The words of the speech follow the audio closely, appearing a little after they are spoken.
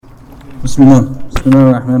بسم الله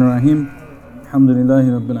الرحمن الرحيم الحمد لله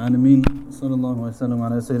رب العالمين صلى الله وسلم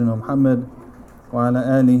على سيدنا محمد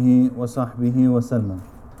وعلى آله وصحبه وسلم.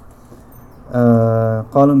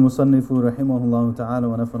 قال المصنف رحمه الله تعالى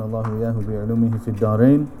ونفعنا الله إياه بعلومه في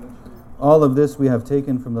الدارين. All of this we have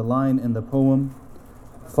taken from the line in the poem,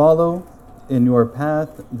 follow in your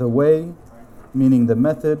path the way, meaning the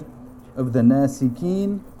method of the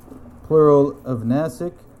nasikin, plural of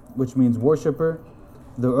nasik, which means worshipper.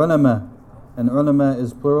 The ulama, and ulama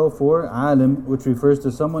is plural for alim, which refers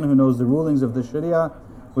to someone who knows the rulings of the sharia,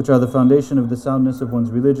 which are the foundation of the soundness of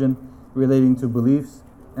one's religion, relating to beliefs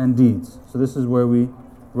and deeds. So this is where we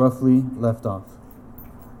roughly left off.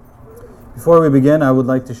 Before we begin, I would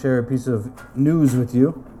like to share a piece of news with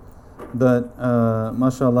you that,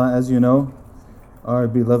 mashallah, as you know, our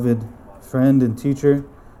beloved friend and teacher,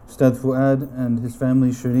 Ustad Fuad, and his family,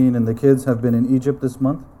 Shireen, and the kids have been in Egypt this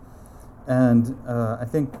month. And I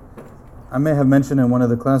think I may have mentioned in one of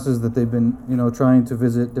the classes that they've been, trying to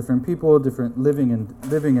visit different people, different living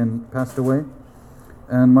and passed away.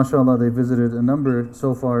 And mashallah, they visited a number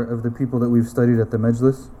so far of the people that we've studied at the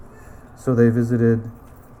Majlis. So they visited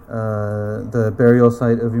the burial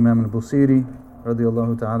site of Imam al-Busiri,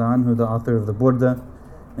 radiallahu ta'ala anhu, the author of the Burda,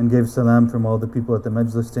 and gave salam from all the people at the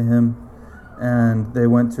Majlis to him. And they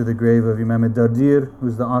went to the grave of Imam al-Dardir,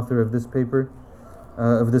 who's the author of this paper,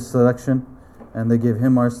 of this selection, and they gave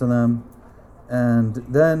him our salam. And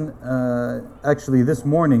then, actually this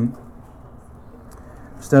morning,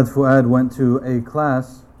 Ustad Fuad went to a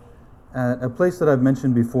class at a place that I've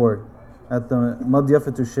mentioned before, at the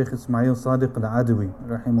Madyafatu Shaykh Ismail Sadiq al-Adawi,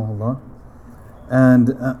 rahimahullah.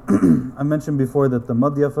 And I mentioned before that the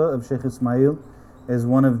Madyafa of Shaykh Ismail is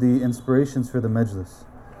one of the inspirations for the Majlis.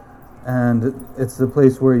 And it's the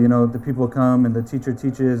place where, the people come and the teacher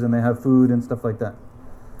teaches and they have food and stuff like that.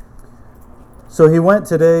 So he went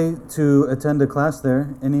today to attend a class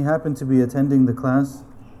there, and he happened to be attending the class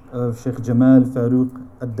of Shaykh Jamal Farouk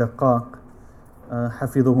al-Daqqaq,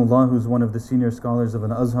 Hafidhullah, who's one of the senior scholars of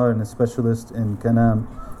an Azhar and a specialist in Kalam,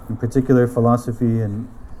 in particular philosophy and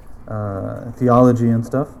theology and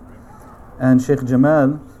stuff. And Shaykh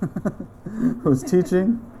Jamal was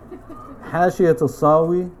teaching Hashiyat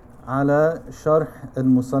al-Sawi ala Sharh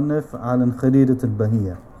al-Musannif ala Kharidat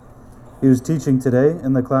al-Bahiyya. He was teaching today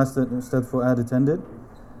in the class that Ustad Fuad attended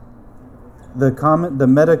the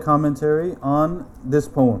meta commentary on this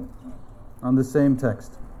poem, on the same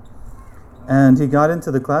text. And he got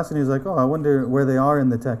into the class and he was like, I wonder where they are in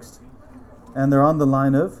the text. And they're on the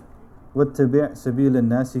line of وَاتَّبِعْ سَبِيلَ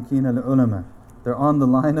النَّاسِكِينَ الْعُلَمَا. They're on the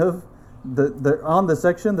line of they're on the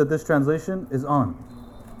section that this translation is on.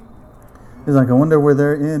 He's like, I wonder where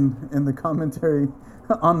they're in the commentary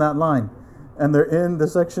on that line. And they're in the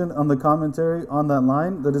section on the commentary on that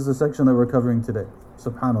line. That is the section that we're covering today.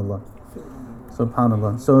 Subhanallah.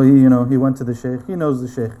 So he went to the Shaykh. He knows the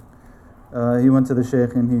Shaykh. He went to the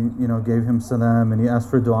Shaykh and he gave him salam, and he asked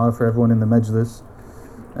for dua for everyone in the Majlis,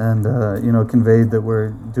 and conveyed that we're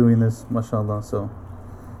doing this, mashallah. So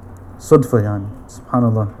Sudfa yani,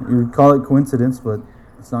 subhanallah. You would call it coincidence, but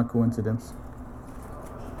it's not coincidence.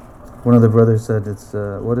 One of the brothers said it's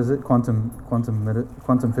what is it? Quantum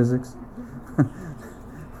physics.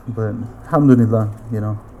 But alhamdulillah,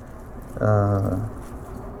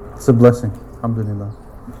 it's a blessing, alhamdulillah.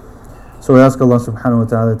 So we ask Allah subhanahu wa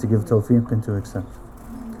ta'ala to give tawfiq and to accept.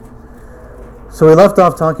 So we left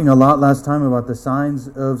off talking a lot last time about the signs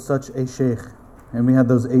of such a shaykh, and we had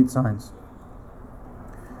those 8 signs.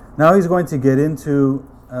 Now he's going to get into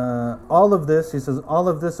all of this. He says all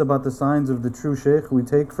of this about the signs of the true shaykh we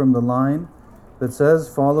take from the line that says,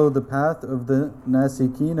 follow the path of the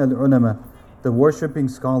nasikin al-ulama, the worshipping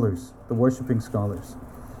scholars.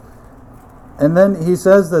 And then he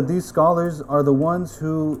says that these scholars are the ones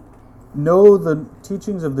who know the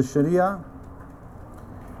teachings of the sharia,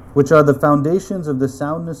 which are the foundations of the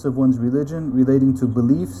soundness of one's religion, relating to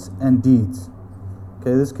beliefs and deeds.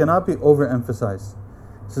 Okay, this cannot be overemphasized.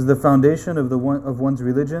 This is the foundation of one's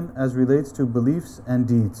religion as relates to beliefs and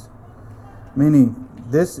deeds. Meaning,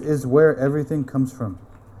 this is where everything comes from.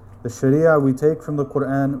 The Sharia we take from the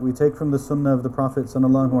Quran, we take from the Sunnah of the Prophet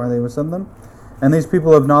sallallahu alaihi wasallam, and these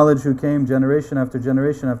people of knowledge who came generation after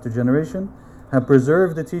generation after generation have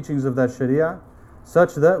preserved the teachings of that Sharia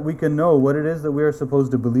such that we can know what it is that we are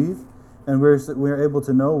supposed to believe, and we're able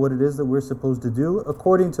to know what it is that we're supposed to do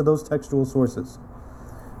according to those textual sources.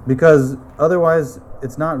 Because otherwise,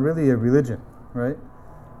 it's not really a religion, right?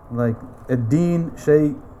 Like, ad-deen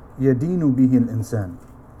shay yadinu bihi al-insan.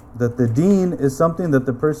 That the deen is something that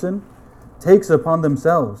the person takes upon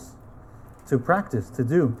themselves to practice, to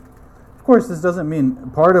do. Of course, this doesn't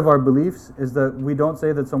mean, part of our beliefs is that we don't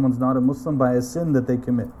say that someone's not a Muslim by a sin that they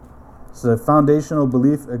commit. It's a foundational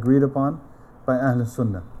belief agreed upon by Ahl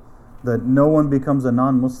Sunnah, that no one becomes a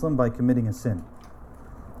non-Muslim by committing a sin.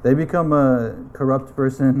 They become a corrupt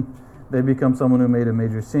person, they become someone who made a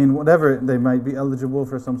major sin, whatever, they might be eligible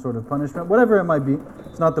for some sort of punishment, whatever it might be,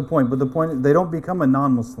 it's not the point. But the point is, they don't become a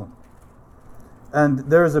non-Muslim.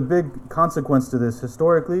 And there is a big consequence to this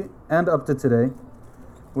historically and up to today,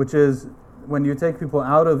 which is when you take people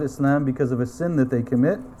out of Islam because of a sin that they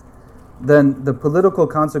commit, then the political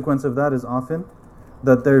consequence of that is often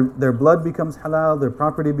that their blood becomes halal, their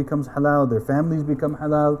property becomes halal, their families become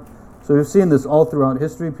halal. So we've seen this all throughout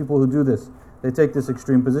history, people who do this. They take this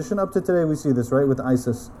extreme position. Up to today we see this, right, with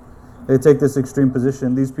ISIS. They take this extreme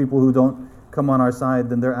position. These people who don't come on our side,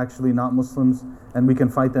 then they're actually not Muslims, and we can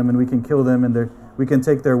fight them and we can kill them, and we can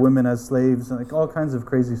take their women as slaves, like all kinds of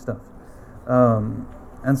crazy stuff.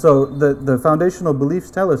 And so the foundational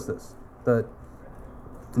beliefs tell us this, that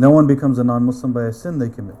no one becomes a non-Muslim by a sin they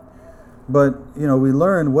commit. But, we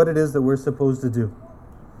learn what it is that we're supposed to do.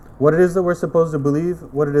 What it is that we're supposed to believe,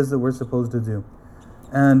 what it is that we're supposed to do.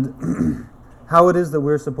 And how it is that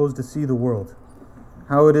we're supposed to see the world.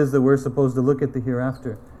 How it is that we're supposed to look at the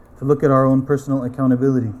hereafter, to look at our own personal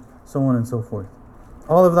accountability, so on and so forth.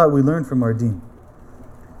 All of that we learn from our deen.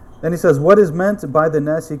 Then he says, what is meant by the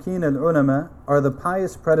nasikeen al-ulama are the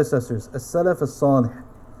pious predecessors, as-salaf as-salih,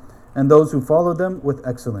 and those who follow them with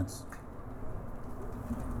excellence.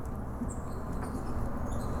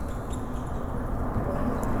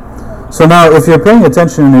 So now, if you're paying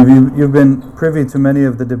attention, if you've been privy to many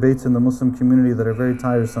of the debates in the Muslim community that are very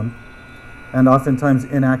tiresome and oftentimes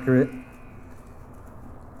inaccurate,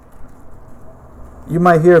 you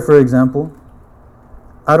might hear, for example,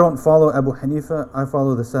 I don't follow Abu Hanifa, I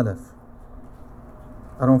follow the Salaf.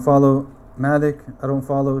 I don't follow Malik, I don't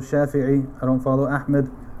follow Shafi'i, I don't follow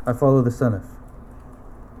Ahmed, I follow the Salaf.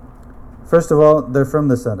 First of all, they're from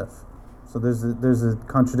the Salaf. So there's a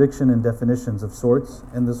contradiction in definitions of sorts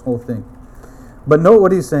in this whole thing. But note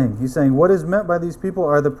what he's saying. He's saying what is meant by these people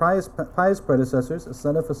are the pious predecessors,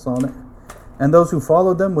 as-salaf as-salih, and those who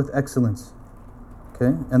follow them with excellence.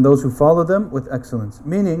 Okay? And those who follow them with excellence.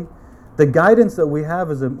 Meaning, the guidance that we have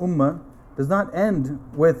as an ummah does not end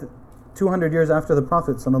with 200 years after the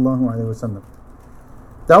Prophet ﷺ.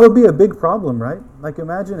 That would be a big problem, right? Like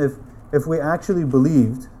imagine if we actually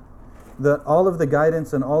believed that all of the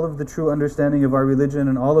guidance and all of the true understanding of our religion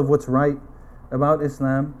and all of what's right about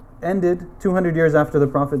Islam ended 200 years after the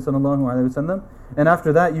Prophet ﷺ, and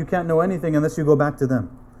after that you can't know anything unless you go back to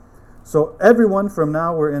them. So everyone from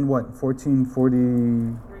now, we're in what,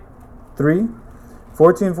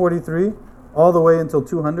 1443, all the way until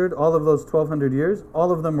 200, all of those 1200 years,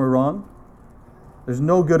 all of them were wrong. There's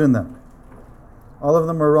no good in them. All of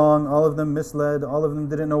them were wrong, all of them misled, all of them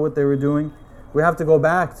didn't know what they were doing. We have to go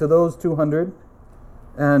back to those 200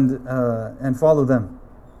 and follow them.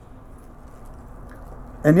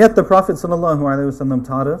 And yet the Prophet ﷺ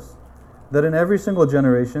taught us that in every single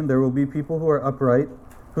generation there will be people who are upright,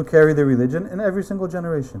 who carry the religion in every single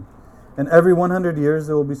generation. And every 100 years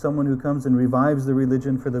there will be someone who comes and revives the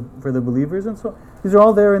religion for the believers. And so these are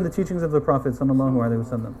all there in the teachings of the Prophet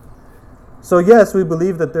ﷺ. So yes, we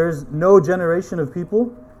believe that there's no generation of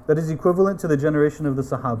people that is equivalent to the generation of the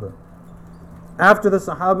Sahaba. After the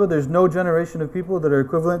Sahaba, there's no generation of people that are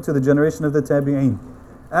equivalent to the generation of the Tabi'een.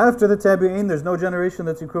 After the Tabi'een, there's no generation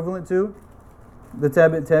that's equivalent to the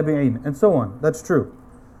Tabi'een, and so on. That's true.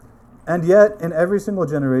 And yet, in every single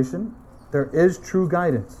generation, there is true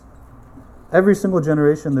guidance. Every single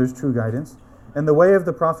generation, there's true guidance. And the way of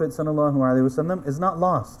the Prophet ﷺ is not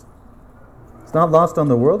lost. It's not lost on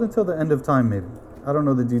the world until the end of time, maybe. I don't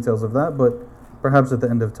know the details of that, but perhaps at the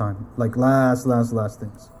end of time. Like last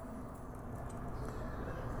things.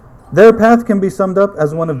 Their path can be summed up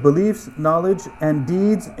as one of beliefs, knowledge, and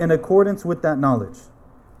deeds in accordance with that knowledge.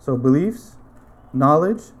 So beliefs,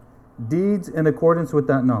 knowledge, deeds in accordance with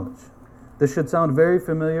that knowledge. This should sound very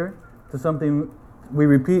familiar to something we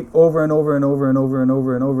repeat over and over and over and over and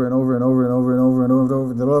over and over and over and over and over and over and over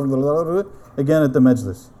and over again at the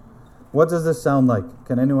Majlis. What does this sound like?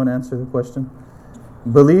 Can anyone answer the question?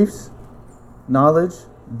 Beliefs, knowledge,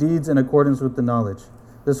 deeds in accordance with the knowledge.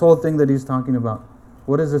 This whole thing that he's talking about.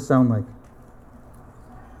 What does this sound like?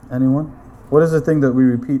 Anyone? What is the thing that we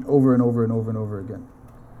repeat over and over and over and over again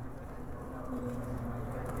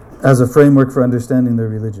as a framework for understanding their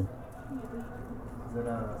religion?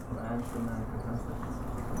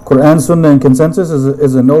 Quran, Sunnah, and consensus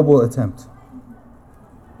is a noble attempt.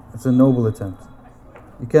 It's a noble attempt.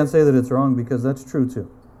 You can't say that it's wrong because that's true too.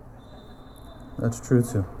 That's true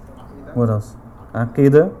too. What else?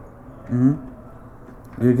 Aqidah, Mm-hmm.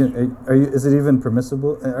 Is it even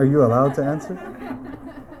permissible? Are you allowed to answer?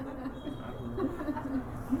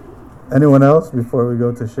 Anyone else before we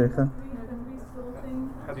go to Shaykha?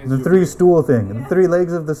 The three stool thing. The three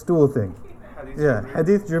legs of the stool thing. Yeah,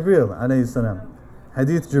 Hadith Jibreel alayhi salam.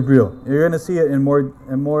 Hadith Jibreel. You're going to see it in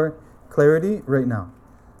more clarity right now.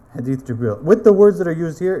 Hadith Jibreel. With the words that are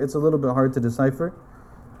used here, it's a little bit hard to decipher.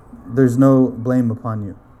 There's no blame upon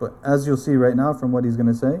you. But as you'll see right now from what he's going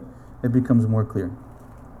to say, it becomes more clear.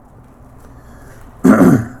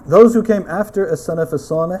 Those who came after as-Salaf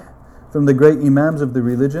as-Salih from the great Imams of the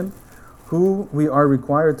religion, who we are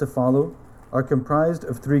required to follow, are comprised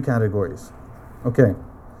of three categories. Okay,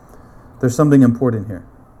 there's something important here.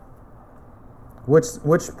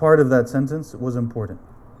 Which part of that sentence was important?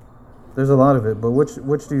 There's a lot of it, but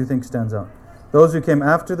which do you think stands out? Those who came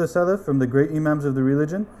after the Salaf from the great Imams of the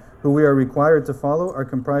religion, who we are required to follow, are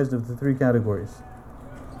comprised of the three categories.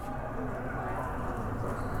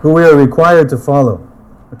 Who we are required to follow.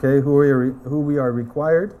 Okay, who we are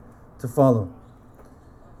required to follow.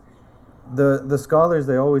 The scholars,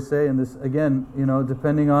 they always say, and this again,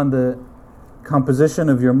 depending on the composition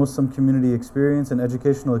of your Muslim community experience and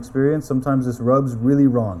educational experience, sometimes this rubs really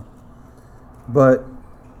wrong. But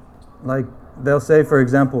like they'll say, for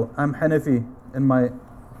example, I'm Hanafi in my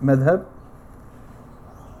madhab.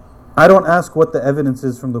 I don't ask what the evidence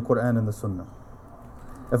is from the Quran and the Sunnah.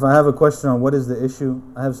 If I have a question on what is the issue,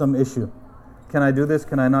 I have some issue. Can I do this?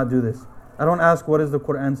 Can I not do this? I don't ask what does the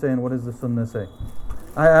Quran say and what does the Sunnah say.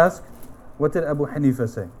 I ask, what did Abu Hanifa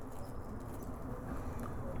say?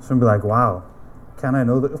 So be like, wow, can I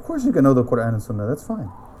know that? Of course you can know the Quran and Sunnah, that's fine.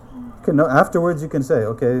 You can know, afterwards you can say,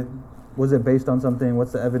 okay, was it based on something?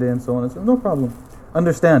 What's the evidence? So on and so on. No problem.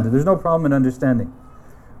 Understand. There's no problem in understanding.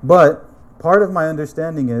 But part of my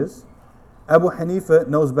understanding is Abu Hanifa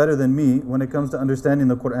knows better than me when it comes to understanding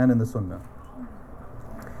the Quran and the Sunnah.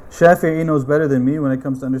 Shafi'i knows better than me when it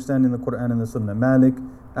comes to understanding the Quran and the Sunnah. Malik,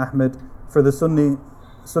 Ahmed, for the Sunni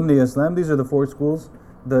Islam, these are the four schools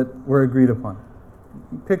that were agreed upon.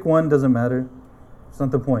 Pick one, doesn't matter. It's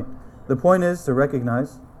not the point. The point is to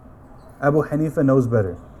recognize Abu Hanifa knows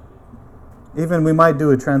better. Even we might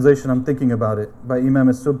do a translation, I'm thinking about it, by Imam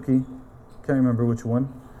al-Subki, can't remember which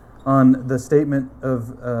one, on the statement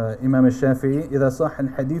of Imam al-Shafi'i, إِذَا صَحَّ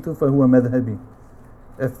الْحَدِيثُ فَهُوَ مَذْهَبِي.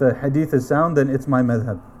 If the hadith is sound, then it's my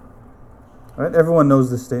madhab. Right? Everyone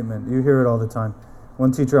knows this statement. You hear it all the time.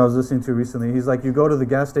 One teacher I was listening to recently, he's like, you go to the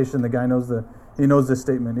gas station, the guy knows this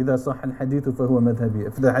statement. إِذَا صَحَّ الْحَدِيثُ فَهُوَ مَذْهَبِي.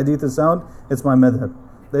 If the hadith is sound, it's my madhab.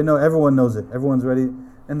 They know, everyone knows it. Everyone's ready.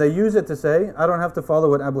 And they use it to say, I don't have to follow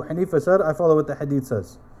what Abu Hanifa said, I follow what the hadith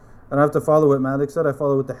says. I don't have to follow what Malik said, I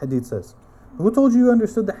follow what the hadith says. Who told you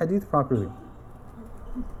understood the hadith properly?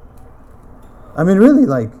 I mean,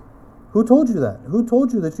 really, who told you that? Who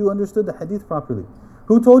told you that you understood the hadith properly?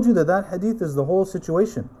 Who told you that hadith is the whole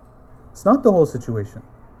situation? It's not the whole situation.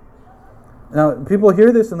 Now, people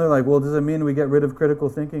hear this and they're like, well, does it mean we get rid of critical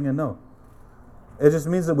thinking? And no. It just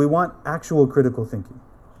means that we want actual critical thinking,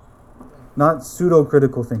 not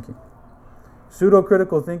pseudo-critical thinking.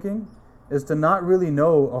 Pseudo-critical thinking is to not really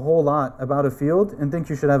know a whole lot about a field and think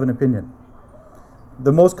you should have an opinion.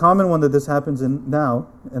 The most common one that this happens in now,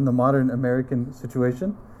 in the modern American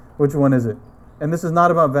situation, which one is it? And this is not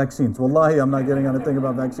about vaccines. Wallahi, I'm not getting on a thing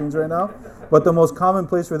about vaccines right now. But the most common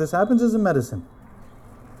place where this happens is in medicine.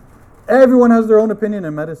 Everyone has their own opinion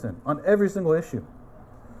in medicine on every single issue.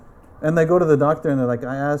 And they go to the doctor and they're like,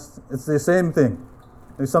 I asked, it's the same thing.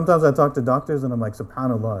 And sometimes I talk to doctors and I'm like,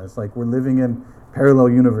 subhanAllah, it's like we're living in parallel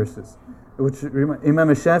universes. Which Imam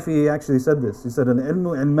al-Shafi'i actually said this. He said,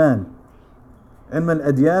 al-ilmu ilman. Ilm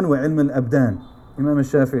al-adyan wa ilm al-abdan. Imam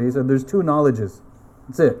al-Shafi'i, he said, there's two knowledges.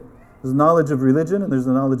 That's it. There's knowledge of religion and there's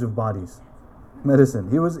the knowledge of bodies. Medicine.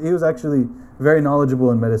 He was actually very knowledgeable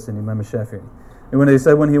in medicine, Imam al-Shafi'i. And when they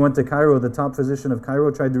said when he went to Cairo, the top physician of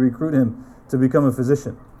Cairo tried to recruit him to become a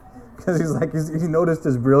physician. Because he noticed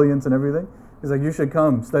his brilliance and everything. He's like, you should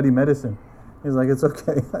come study medicine. He's like, it's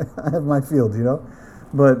okay, I have my field,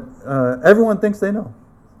 But everyone thinks they know.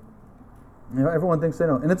 Everyone thinks they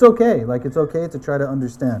know. And it's okay. It's okay to try to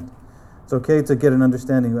understand. It's okay to get an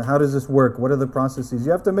understanding. How does this work? What are the processes?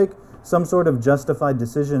 You have to make some sort of justified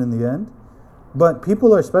decision in the end. But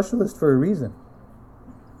people are specialists for a reason.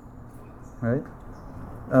 Right?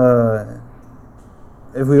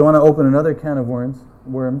 If we want to open another can of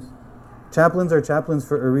worms, chaplains are chaplains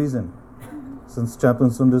for a reason. Since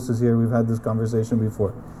Chaplain Sundus is here, we've had this conversation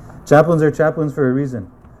before. Chaplains are chaplains for a reason.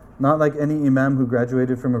 Not like any imam who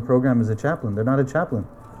graduated from a program is a chaplain. They're not a chaplain.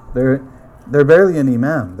 They're barely an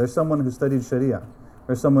imam. They're someone who studied Sharia,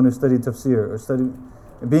 or someone who studied tafsir, or studied.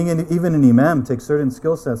 Even an imam takes certain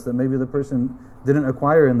skill sets that maybe the person didn't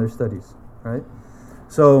acquire in their studies, right?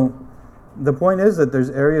 So the point is that there's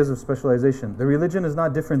areas of specialization. The religion is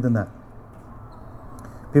not different than that.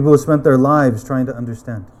 People have spent their lives trying to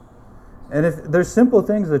understand. And if there's simple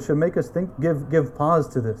things that should make us think, give pause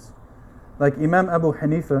to this. Like Imam Abu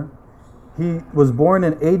Hanifa, he was born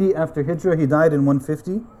in 80 after Hijrah, he died in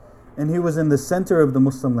 150, and he was in the center of the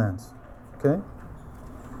Muslim lands. Okay?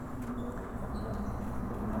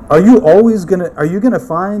 Are you gonna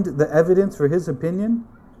find the evidence for his opinion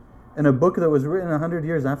in a book that was written 100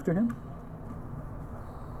 years after him?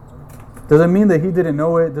 Does it mean that he didn't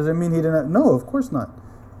know it? Does it mean he didn't? No, of course not.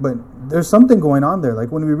 But there's something going on there.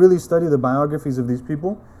 Like when we really study the biographies of these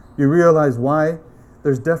people, you realize why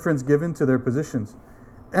there's deference given to their positions.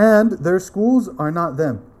 And their schools are not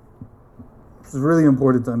them. This is really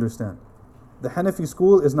important to understand. The Hanafi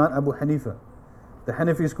school is not Abu Hanifa. The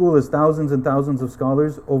Hanafi school is thousands and thousands of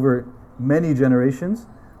scholars over many generations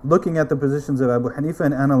looking at the positions of Abu Hanifa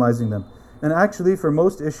and analyzing them. And actually, for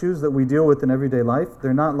most issues that we deal with in everyday life,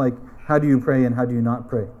 they're not like, how do you pray and how do you not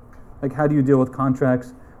pray? Like, how do you deal with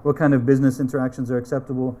contracts? What kind of business interactions are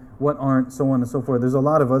acceptable? What aren't? So on and so forth. There's a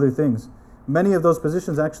lot of other things. Many of those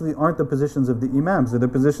positions actually aren't the positions of the imams. They're the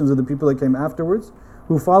positions of the people that came afterwards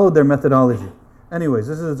who followed their methodology. Anyways,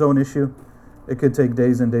 this is its own issue. It could take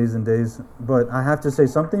days and days and days. But I have to say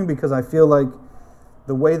something because I feel like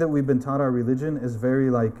the way that we've been taught our religion is very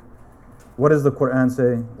like, what does the Quran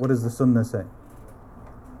say? What does the Sunnah say?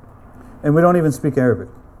 And we don't even speak Arabic.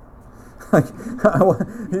 Like,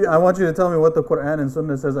 I want you to tell me what the Quran and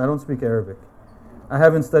Sunnah says. I don't speak Arabic. I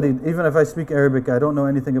haven't studied, even if I speak Arabic, I don't know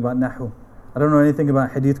anything about Nahu. I don't know anything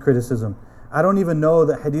about Hadith criticism. I don't even know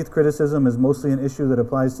that Hadith criticism is mostly an issue that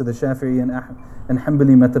applies to the Shafi'i and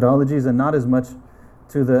Hanbali methodologies and not as much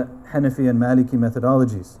to the Hanafi and Maliki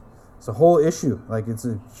methodologies. It's a whole issue. Like, it's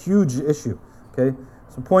a huge issue. Okay?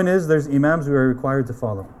 So the point is, there's imams we are required to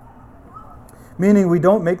follow. Meaning, we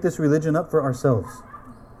don't make this religion up for ourselves.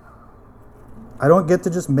 I don't get to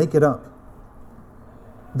just make it up.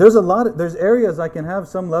 There's areas I can have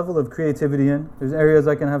some level of creativity in. There's areas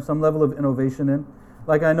I can have some level of innovation in.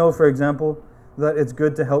 Like I know, for example, that it's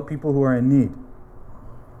good to help people who are in need.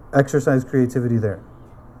 Exercise creativity there.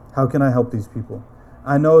 How can I help these people?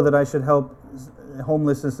 I know that I should help.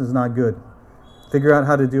 Homelessness is not good. Figure out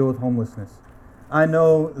how to deal with homelessness. I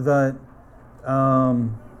know that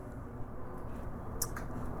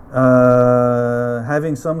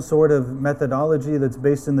having some sort of methodology that's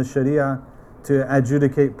based in the Sharia to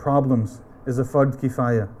adjudicate problems is a fard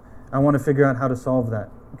kifaya. I want to figure out how to solve that.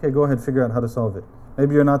 Okay, go ahead, figure out how to solve it.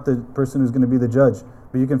 Maybe you're not the person who's going to be the judge,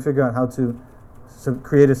 but you can figure out how to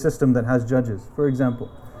create a system that has judges, for example.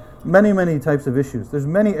 Many types of issues. There's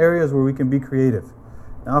many areas where we can be creative.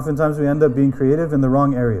 And oftentimes we end up being creative in the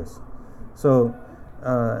wrong areas. So,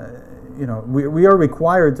 we are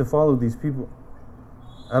required to follow these people.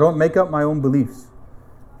 I don't make up my own beliefs.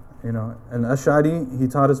 Al-Ash'ari, he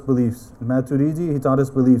taught us beliefs. Al-Maturidi, he taught us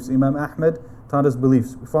beliefs. Imam Ahmed taught us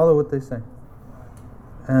beliefs. We follow what they say.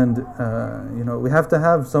 And, we have to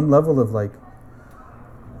have some level of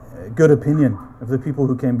good opinion of the people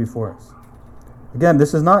who came before us. Again,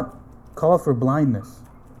 this is not call for blindness.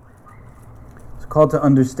 It's a call to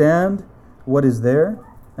understand what is there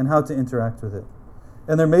and how to interact with it.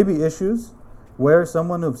 And there may be issues where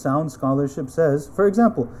someone of sound scholarship says, for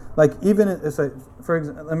example, let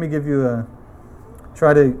me give you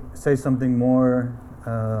try to say something more,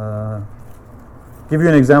 give you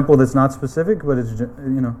an example that's not specific, but it's,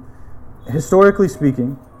 historically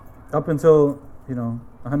speaking, up until,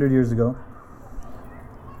 100 years ago,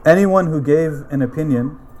 anyone who gave an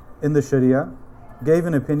opinion in the Sharia gave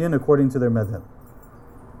an opinion according to their madhab.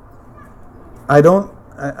 I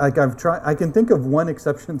can think of one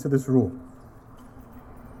exception to this rule.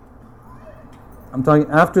 I'm talking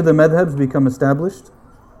after the madhabs become established.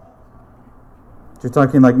 You're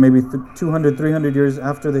talking like maybe 200, 300 years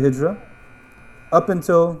after the Hijrah, up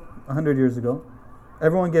until 100 years ago,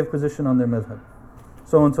 everyone gave position on their madhab.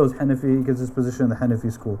 So-and-so's Hanafi gives his position in the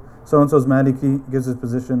Hanafi school. So-and-so's Maliki gives his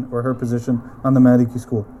position or her position on the Maliki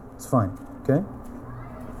school. It's fine, okay?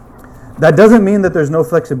 That doesn't mean that there's no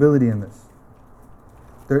flexibility in this.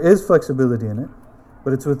 There is flexibility in it,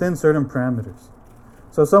 but it's within certain parameters.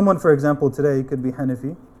 So someone, for example, today could be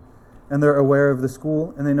Hanafi, and they're aware of the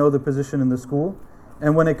school, and they know the position in the school,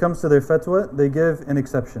 and when it comes to their fatwa, they give an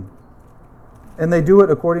exception. And they do it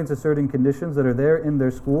according to certain conditions that are there in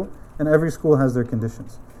their school, and every school has their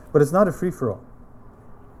conditions. But it's not a free-for-all.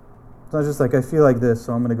 It's not just like, I feel like this,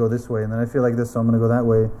 so I'm going to go this way, and then I feel like this, so I'm going to go that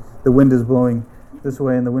way. The wind is blowing this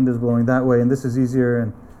way, and the wind is blowing that way, and this is easier,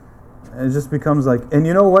 and And it just becomes like, and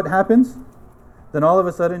you know what happens? Then all of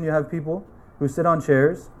a sudden you have people who sit on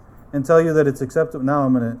chairs and tell you that it's acceptable. Now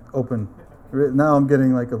I'm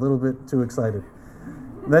getting like a little bit too excited.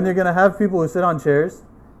 Then you're going to have people who sit on chairs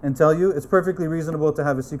and tell you it's perfectly reasonable to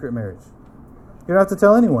have a secret marriage. You don't have to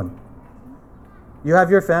tell anyone. You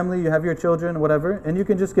have your family, you have your children, whatever, and you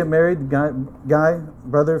can just get married, guy,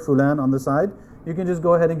 brother, fulan on the side. You can just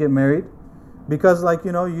go ahead and get married because,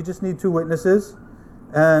 you just need 2 witnesses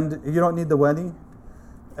and you don't need the wali,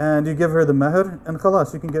 and you give her the mahr and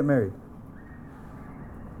khalas, you can get married.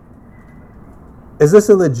 Is this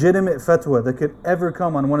a legitimate fatwa that could ever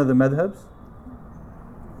come on one of the madhabs?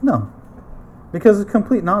 No, because it's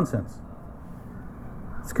complete nonsense.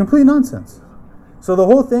 It's complete nonsense. So the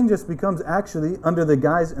whole thing just becomes actually under the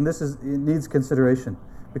guise, and it needs consideration.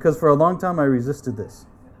 Because for a long time I resisted this.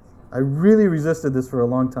 I really resisted this for a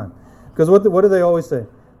long time. Because what do they always say?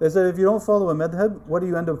 They said, if you don't follow a madhab, what do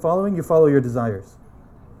you end up following? You follow your desires.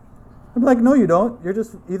 I'm like, no you don't. You're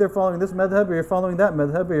just either following this madhab, or you're following that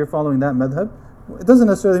madhab, or you're following that madhab. It doesn't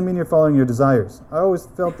necessarily mean you're following your desires. I always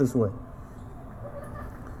felt this way.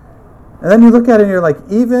 And then you look at it and you're like,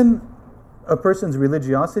 even a person's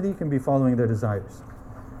religiosity can be following their desires.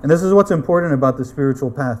 And this is what's important about the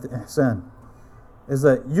spiritual path, ihsan, is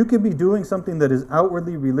that you could be doing something that is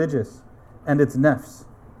outwardly religious and it's nafs.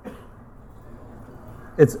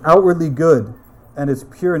 It's outwardly good and it's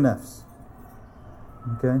pure nafs.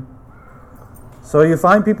 Okay? So you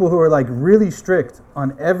find people who are like really strict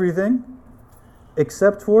on everything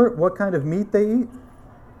except for what kind of meat they eat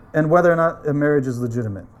and whether or not a marriage is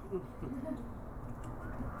legitimate.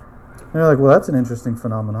 And you're like, well, that's an interesting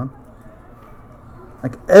phenomenon.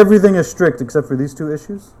 Like everything is strict except for these 2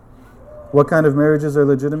 issues. What kind of marriages are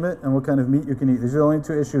legitimate and what kind of meat you can eat. These are the only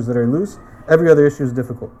 2 issues that are loose. Every other issue is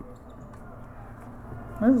difficult.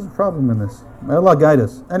 There's a problem in this. May Allah guide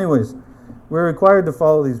us. Anyways, we're required to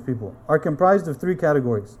follow these people. Are comprised of 3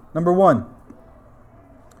 categories. Number 1,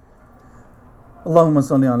 Allahumma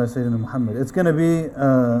salli ala Sayyidina Muhammad. It's going to be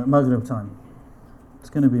Maghrib time. It's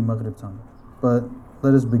going to be Maghrib time. But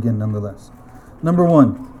let us begin nonetheless. Number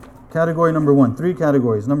 1, category number 1, 3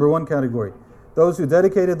 categories. Number 1 category, those who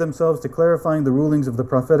dedicated themselves to clarifying the rulings of the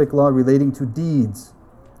prophetic law relating to deeds.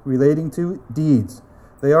 Relating to deeds.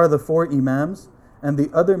 They are the 4 imams and the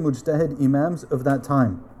other mujtahid imams of that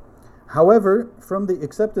time. However, from the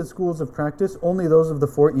accepted schools of practice, only those of the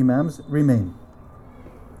 4 imams remain.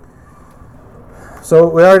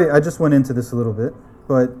 So I just went into this a little bit,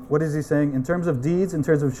 but what is he saying? In terms of deeds, in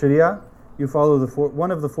terms of sharia, you follow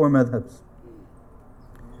one of the 4 madhabs.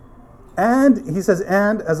 And he says,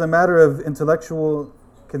 and as a matter of intellectual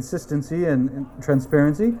consistency and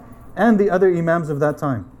transparency, and the other imams of that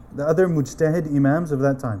time, the other mujtahid imams of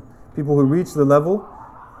that time, people who reach the level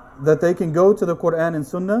that they can go to the Quran and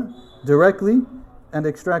Sunnah directly and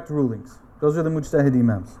extract rulings. Those are the mujtahid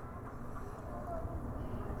imams.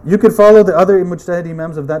 You could follow the other mujtahid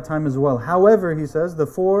imams of that time as well. However, he says, the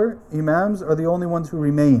 4 imams are the only ones who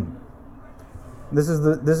remain. This is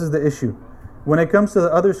the issue. When it comes to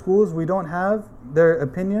the other schools, we don't have their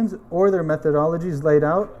opinions or their methodologies laid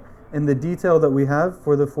out in the detail that we have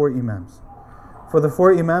for the 4 imams. For the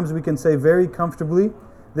 4 imams, we can say very comfortably,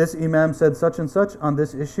 this imam said such and such on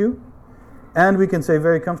this issue, and we can say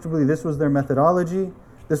very comfortably this was their methodology,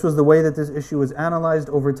 this was the way that this issue was analyzed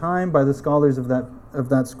over time by the scholars of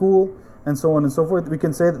that school, and so on and so forth. We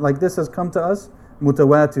can say that like this has come to us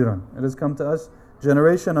mutawatiran. It has come to us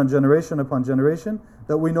generation on generation upon generation,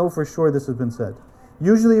 that we know for sure this has been said.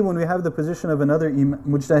 Usually when we have the position of another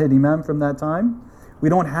mujtahid imam from that time, we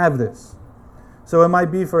don't have this. So it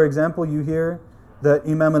might be, for example, you hear that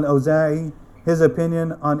Imam al-Awza'i, his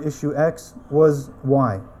opinion on issue X was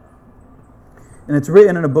Y. And it's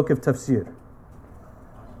written in a book of tafsir.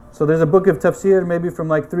 So there's a book of tafsir maybe from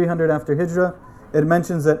like 300 after Hijrah. It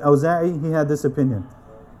mentions that Awza'i, he had this opinion.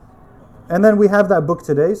 And then we have that book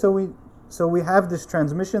today, so we have this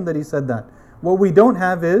transmission that he said that. What we don't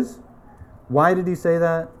have is, why did he say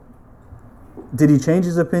that? Did he change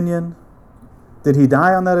his opinion? Did he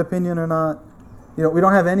die on that opinion or not? We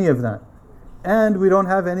don't have any of that. And we don't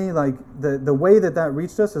have any, the way that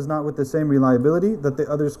reached us is not with the same reliability that the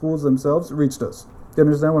other schools themselves reached us. Do you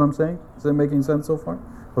understand what I'm saying? Is that making sense so far?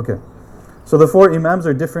 Okay. So the 4 imams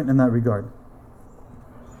are different in that regard.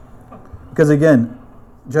 Because again,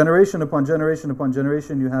 generation upon generation upon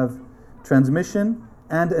generation, you have transmission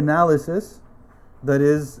and analysis that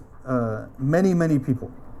is many, many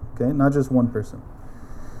people. Okay, not just one person.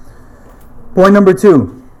 Point number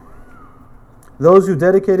 2. Those who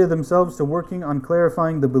dedicated themselves to working on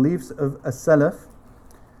clarifying the beliefs of as-Salaf,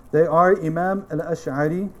 they are Imam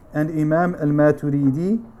al-Ash'ari and Imam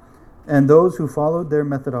al-Maturidi and those who followed their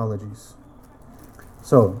methodologies.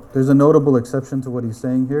 So, there's a notable exception to what he's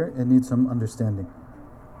saying here. It needs some understanding.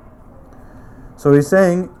 So he's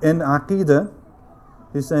saying in Aqidah,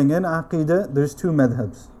 there's two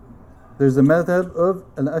madhabs. There's the madhab of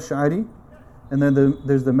al-Ash'ari, and then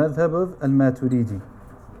there's the madhab of al-Maturidi.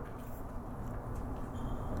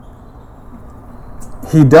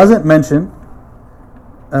 He doesn't mention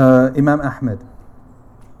Imam Ahmed.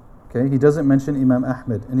 Okay, he doesn't mention Imam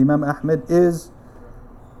Ahmed. And Imam Ahmed is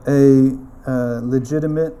a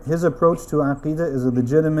legitimate, his approach to Aqidah is a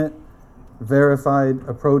legitimate, verified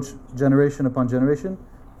approach, generation upon generation,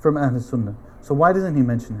 from Ahl Sunnah. So why doesn't he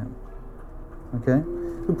mention him? Okay,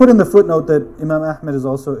 we put in the footnote that Imam Ahmed is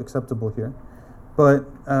also acceptable here, but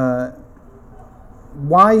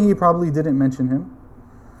why he probably didn't mention him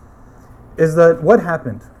is that what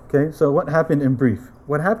happened. Okay, so what happened in brief?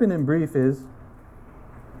 What happened in brief is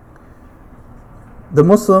the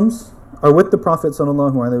Muslims are with the Prophet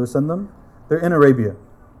ﷺ. They're in Arabia,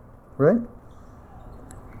 right?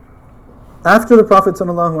 After the Prophet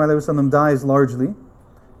ﷺ dies largely,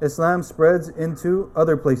 Islam spreads into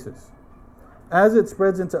other places. As it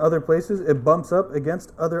spreads into other places, it bumps up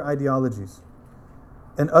against other ideologies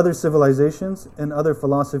and other civilizations and other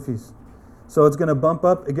philosophies. So it's going to bump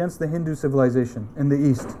up against the Hindu civilization in the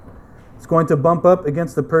east. It's going to bump up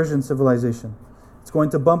against the Persian civilization. It's going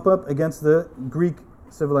to bump up against the Greek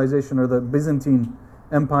civilization or the Byzantine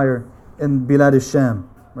Empire in Bilad al-Sham,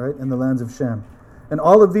 right, in the lands of Sham. And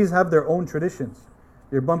all of these have their own traditions.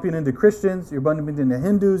 You're bumping into Christians, you're bumping into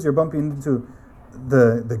Hindus, you're bumping into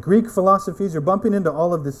the Greek philosophies, you're bumping into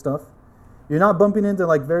all of this stuff. You're not bumping into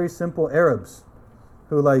like very simple Arabs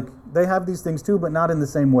who like, they have these things too, but not in the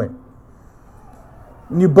same way.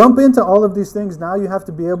 When you bump into all of these things, now you have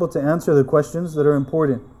to be able to answer the questions that are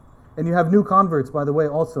important. And you have new converts, by the way,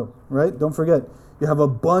 also, right? Don't forget, you have a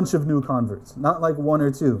bunch of new converts, not like one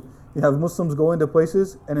or two. You have Muslims go into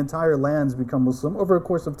places and entire lands become Muslim over a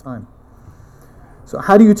course of time. So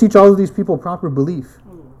how do you teach all of these people proper belief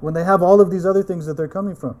when they have all of these other things that they're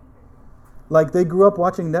coming from? Like they grew up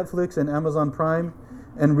watching Netflix and Amazon Prime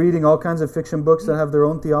and reading all kinds of fiction books that have their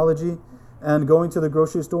own theology and going to the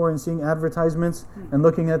grocery store and seeing advertisements and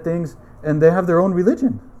looking at things, and they have their own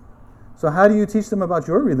religion. So how do you teach them about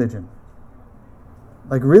your religion?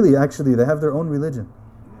 Like really, actually, they have their own religion.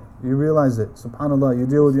 You realize it. SubhanAllah, you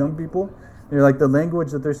deal with young people, and you're like, the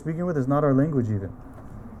language that they're speaking with is not our language even.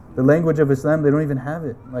 The language of Islam, they don't even have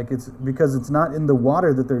it. Like it's because it's not in the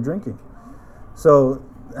water that they're drinking. So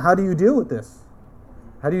how do you deal with this?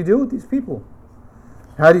 How do you deal with these people?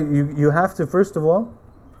 How do you have to, first of all,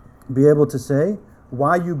 be able to say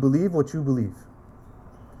why you believe what you believe.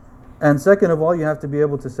 And second of all, you have to be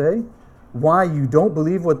able to say why you don't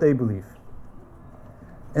believe what they believe.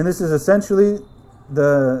 And this is essentially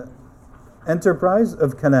the enterprise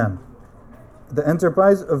of kalam. The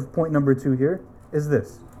enterprise of point number 2 here is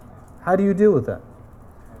this. How do you deal with that?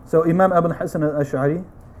 So Imam Abu Hasan al-Ash'ari,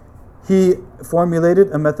 he formulated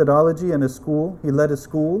a methodology and a school. He led a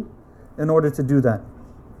school in order to do that.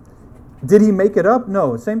 Did he make it up?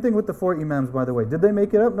 No. Same thing with the 4 Imams, by the way. Did they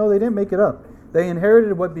make it up? No, they didn't make it up. They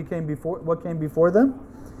inherited what came before them,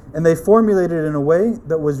 and they formulated it in a way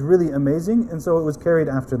that was really amazing, and so it was carried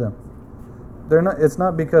after them. It's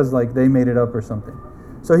not because like they made it up or something.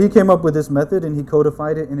 So he came up with this method and he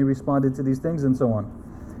codified it and he responded to these things and so on.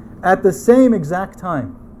 At the same exact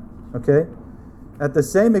time,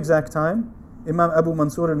 Imam Abu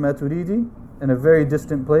Mansur al-Maturidi, in a very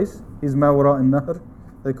distant place, he's Ma Wara al-Nahr.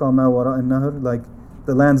 They call Ma Wara al-Nahr, like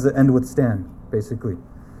the lands that end with stand, basically.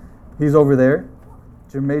 He's over there,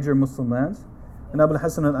 major Muslim lands. And Abu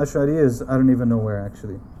Hasan al-Ash'ari is, I don't even know where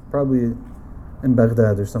actually. Probably in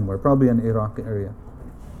Baghdad or somewhere. Probably in Iraq area.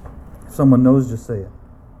 If someone knows, just say it.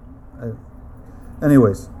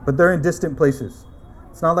 Anyways, but they're in distant places.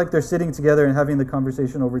 It's not like they're sitting together and having the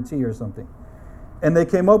conversation over tea or something. And they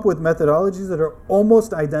came up with methodologies that are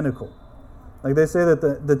almost identical. Like they say that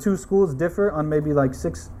the 2 schools differ on maybe like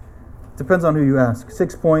 6, depends on who you ask,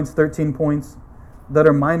 6 points, 13 points, that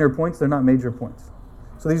are minor points, they're not major points.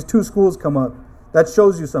 So these 2 schools come up. That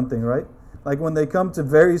shows you something, right? Like when they come to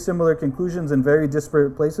very similar conclusions in very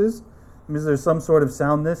disparate places, it means there's some sort of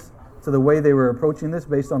soundness to the way they were approaching this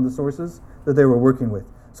based on the sources that they were working with.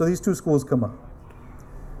 So these 2 schools come up.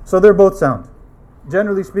 So they're both sound.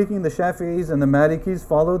 Generally speaking, the Shafi'is and the Malikis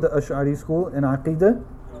follow the Ash'ari school in Aqidah,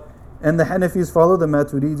 and the Hanafis follow the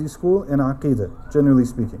Maturidi school in Aqidah, generally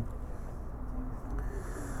speaking.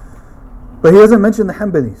 But he doesn't mention the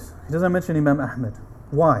Hanbalis. He doesn't mention Imam Ahmed.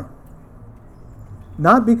 Why?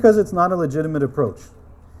 Not because it's not a legitimate approach.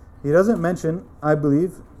 He doesn't mention, I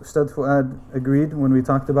believe, Ustad Fuad agreed when we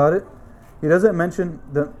talked about it, He doesn't mention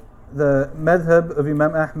the madhab of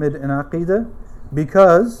Imam Ahmad in Aqidah,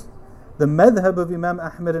 because the madhab of Imam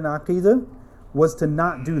Ahmad in Aqidah was to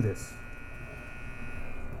not do this.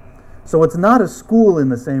 So it's not a school in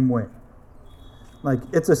the same way. Like,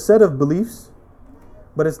 it's a set of beliefs,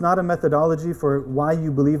 but it's not a methodology for why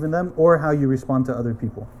you believe in them or how you respond to other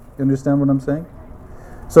people. You understand what I'm saying?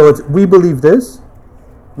 So it's, we believe this,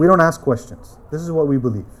 we don't ask questions. This is what we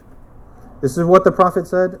believe. This is what the Prophet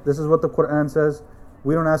said, this is what the Quran says.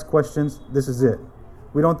 We don't ask questions, this is it.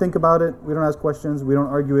 We don't think about it, we don't ask questions, we don't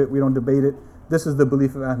argue it, we don't debate it. This is the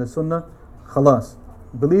belief of Ahl Sunnah. Khalas.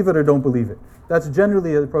 Believe it or don't believe it. That's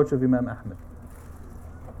generally the approach of Imam Ahmad.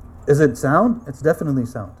 Is it sound? It's definitely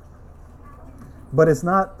sound. But it's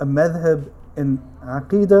not a madhab in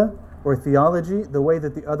aqidah or theology the way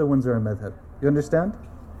that the other ones are a madhab. You understand?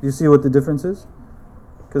 You see what the difference is?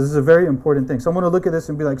 Because this is a very important thing. Someone will look at this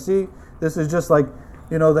and be like, see, this is just like,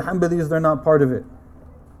 the Hanbalis, they're not part of it.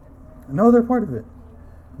 No, they're part of it.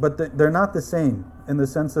 But they're not the same in the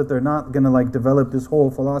sense that they're not going to develop this whole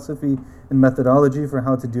philosophy and methodology for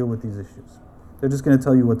how to deal with these issues. They're just going to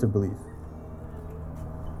tell you what to believe.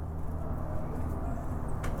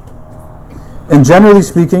 And generally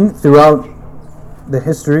speaking, throughout the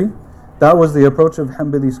history, that was the approach of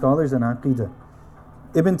Hanbali scholars in Aqidah.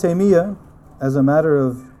 Ibn Taymiyyah, as a matter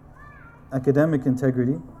of academic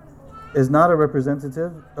integrity, is not a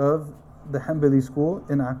representative of the Hanbali school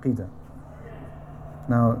in Aqidah.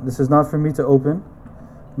 Now, this is not for me to open,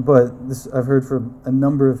 but this I've heard from a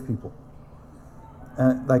number of people,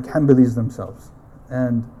 like Hanbalis themselves.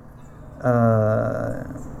 And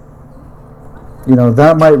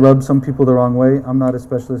that might rub some people the wrong way. I'm not a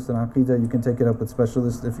specialist in Aqidah. You can take it up with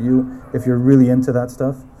specialists if you're really into that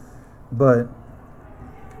stuff. But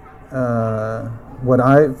what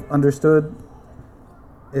I've understood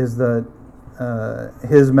is that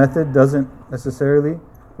his method doesn't necessarily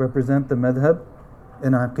represent the madhab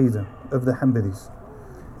in Aqidah of the Hanbalis.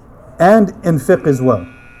 And in fiqh as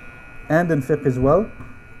well.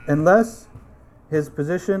 Unless his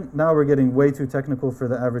position, now we're getting way too technical for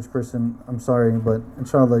the average person. I'm sorry, but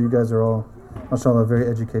inshallah, you guys are all, mashallah, very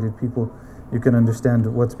educated people. You can understand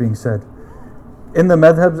what's being said. In the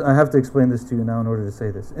madhabs, I have to explain this to you now in order to say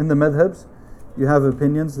this. In the madhabs, you have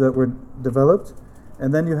opinions that were developed,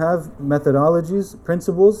 and then you have methodologies,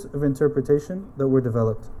 principles of interpretation that were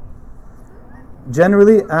developed.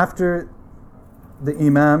 Generally, after the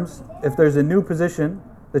imams, if there's a new position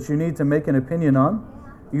that you need to make an opinion on,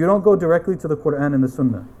 you don't go directly to the Quran and the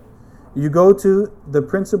Sunnah. You go to the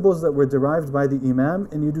principles that were derived by the imam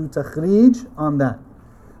and you do takhrij on that.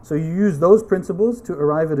 So you use those principles to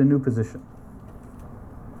arrive at a new position.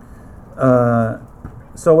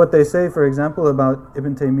 So what they say, for example, about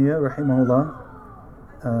Ibn Taymiyyah,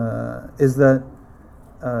 rahimahullah, is that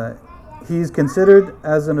he's considered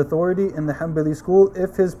as an authority in the Hanbali school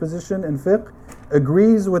if his position in fiqh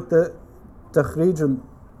agrees with the takhrij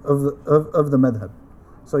of the madhab.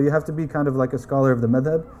 So you have to be kind of like a scholar of the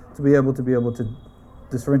madhab to be able to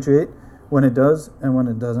differentiate when it does and when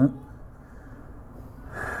it doesn't.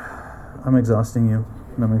 I'm exhausting you,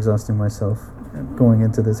 and I'm exhausting myself going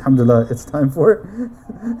into this. Alhamdulillah, it's time for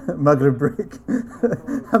Maghrib break.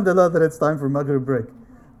 Alhamdulillah that it's time for Maghrib break.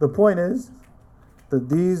 The point is that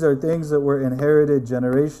these are things that were inherited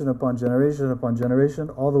generation upon generation upon generation,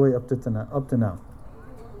 all the way up to now.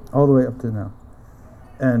 All the way up to now.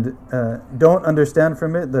 And don't understand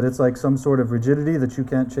from it that it's like some sort of rigidity that you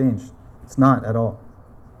can't change. It's not at all.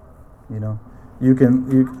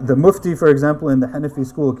 The Mufti, for example, in the Hanafi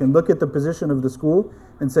school can look at the position of the school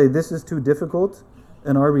and say, this is too difficult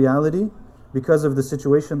in our reality because of the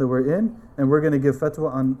situation that we're in, and we're going to give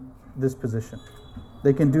fatwa on this position.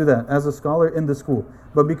 They can do that as a scholar in the school.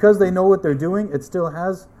 But because they know what they're doing, it still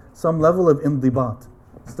has some level of indibat.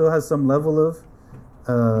 It still has some level of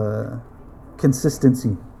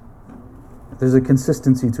consistency. There's a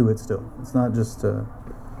consistency to it still. It's not just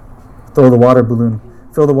fill the water balloon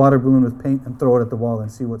with paint and throw it at the wall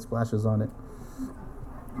and see what splashes on it.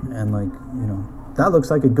 And that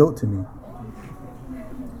looks like a goat to me.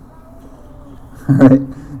 Alright,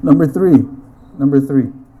 number three,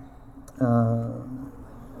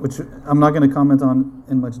 which I'm not going to comment on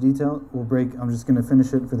in much detail. We'll break. I'm just going to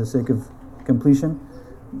finish it for the sake of completion.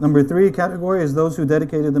 Number 3 category is those who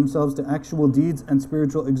dedicated themselves to actual deeds and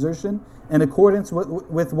spiritual exertion in accordance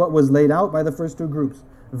with what was laid out by the first 2 groups.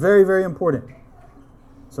 Very, very important.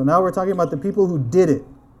 So now we're talking about the people who did it.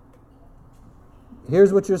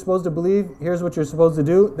 Here's what you're supposed to believe. Here's what you're supposed to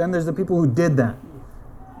do. Then there's the people who did that.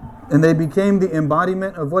 And they became the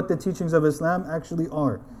embodiment of what the teachings of Islam actually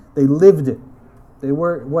are. They lived it. They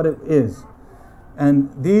were what it is. And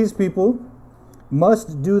these people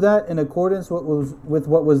must do that in accordance with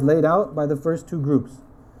what was laid out by the first two groups.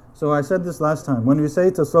 So I said this last time. When we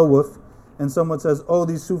say tasawwuf, and someone says, oh,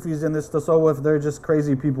 these Sufis in this tasawwuf, they're just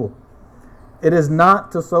crazy people. It is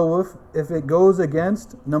not tasawwuf if it goes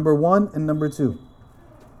against number 1 and number 2.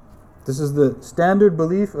 This is the standard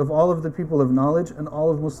belief of all of the people of knowledge and all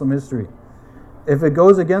of Muslim history. If it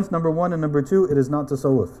goes against number 1 and number 2, it is not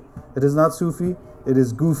tasawwuf. It is not Sufi, it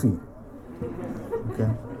is goofy. Okay?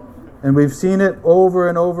 And we've seen it over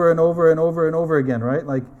and over and over and over and over again, right?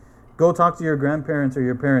 Like, go talk to your grandparents or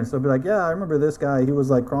your parents. They'll be like, yeah, I remember this guy. He was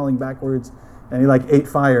like crawling backwards and he like ate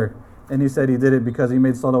fire. And he said he did it because he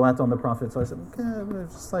made salawat on the Prophet. So I said, okay, but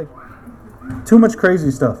it's just like too much crazy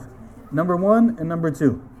stuff. Number 1 and number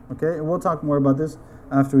 2. Okay, and we'll talk more about this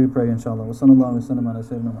after we pray, inshallah.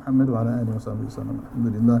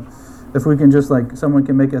 If we can just like, someone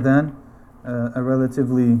can make adhan, a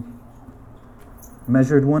relatively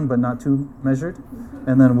measured one, but not too measured,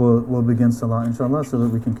 and then we'll begin salah, inshallah, so that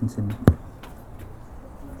we can continue.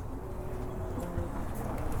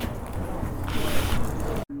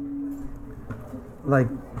 Like,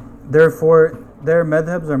 therefore, their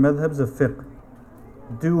madhabs are madhabs of fiqh.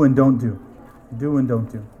 Do and don't do. Do and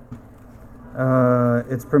don't do.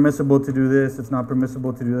 It's permissible to do this, it's not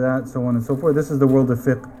permissible to do that, so on and so forth. This is the world of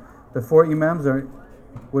fiqh. The 4 imams are,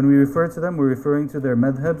 when we refer to them, we're referring to their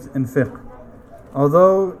madhabs in fiqh.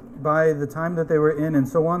 Although by the time that they were in and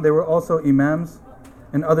so on, they were also imams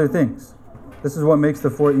in other things. This is what makes the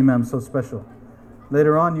 4 imams so special.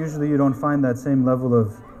 Later on, usually you don't find that same level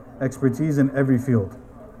of expertise in every field.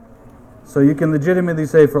 So you can legitimately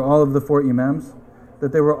say for all of the 4 imams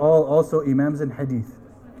that they were all also imams in hadith.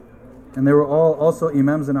 And they were all also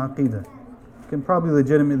imams in aqidah. You can probably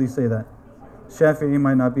legitimately say that. Shafi'i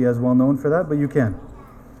might not be as well known for that, but you can.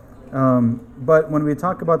 But when we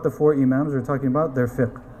talk about the 4 imams, we're talking about their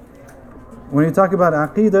fiqh. When you talk about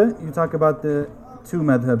aqidah, you talk about the 2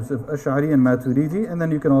 madhabs of Ash'ari and Maturidi, and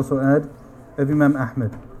then you can also add of Imam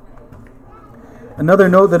Ahmad. Another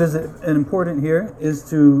note that is important here is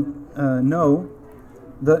to know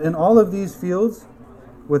that in all of these fields,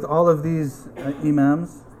 with all of these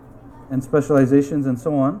imams and specializations and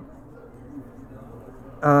so on,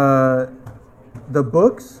 the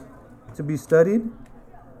books to be studied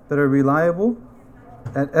that are reliable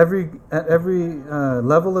at every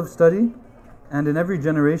level of study and in every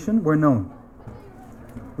generation were known.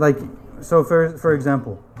 Like, so for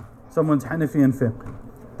example, someone's Hanafi in fiqh.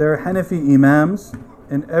 There are Hanafi imams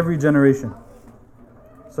in every generation.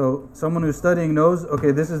 So someone who's studying knows,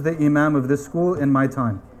 okay, this is the imam of this school in my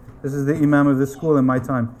time. This is the imam of this school in my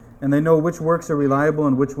time. And they know which works are reliable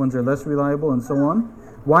and which ones are less reliable and so on.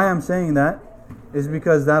 Why I'm saying that is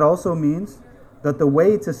because that also means that the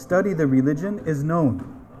way to study the religion is known.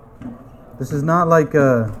 This is not like,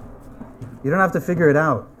 you don't have to figure it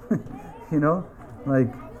out. You know? Like,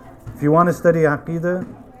 if you want to study Aqidah,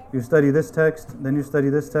 you study this text, then you study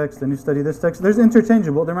this text, then you study this text. There's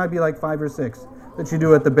interchangeable. There might be like 5 or 6 that you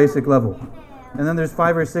do at the basic level. And then there's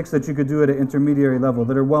 5 or 6 that you could do at an intermediary level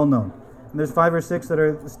that are well known. And there's 5 or 6 that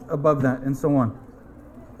are above that, and so on.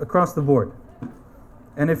 Across the board.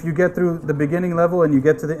 And if you get through the beginning level and you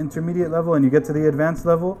get to the intermediate level and you get to the advanced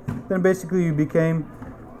level, then basically you became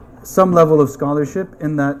some level of scholarship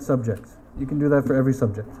in that subject. You can do that for every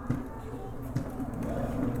subject.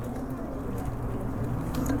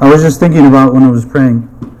 I was just thinking about when I was praying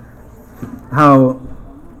how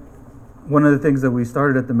one of the things that we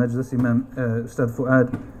started at the Majlis, Imam Ustad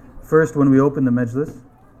Fuad, first when we opened the Majlis,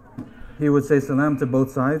 he would say salam to both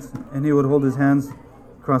sides and he would hold his hands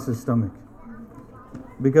across his stomach.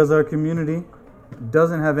 Because our community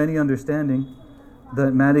doesn't have any understanding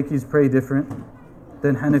that Malikis pray different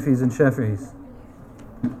than Hanafis and Shafi'is.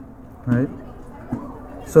 Right?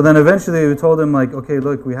 So then eventually we told him, like, okay,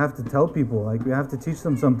 look, we have to tell people, like, we have to teach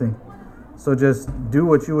them something. So just do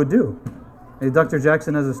what you would do. Hey, Dr.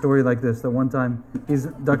 Jackson has a story like this, that one time,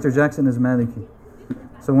 Dr. Jackson is Maliki.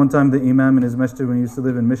 So one time the imam in his masjid when he used to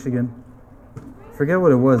live in Michigan, forget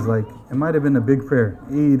what it was, like, it might have been a big prayer,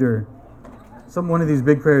 Eid or one of these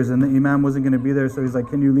big prayers, and the imam wasn't going to be there, so he's like,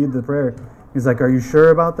 can you lead the prayer? He's like, are you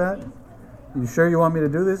sure about that? You sure you want me to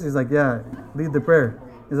do this? He's like, yeah, lead the prayer.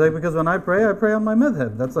 He's like, because when I pray on my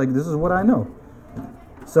madhab. That's like, this is what I know.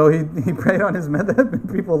 So he prayed on his madhab and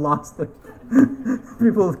people lost it.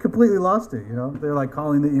 People completely lost it, you know. They're like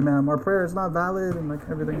calling the imam, our prayer is not valid and like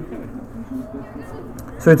everything.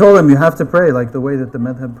 So he told him, you have to pray like the way that the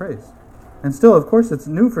madhab prays. And still, of course, it's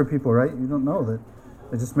new for people, right? You don't know that.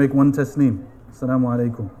 They just make one tasneem. Assalamu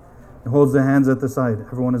alaikum. He holds the hands at the side.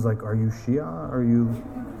 Everyone is like, are you Shia? Are you...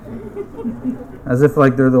 As if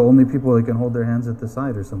like they're the only people that can hold their hands at the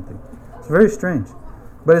side or something. It's very strange.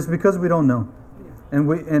 But it's because we don't know.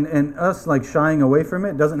 And us like shying away from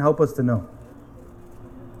it doesn't help us to know.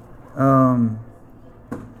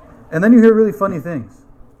 And then you hear really funny things.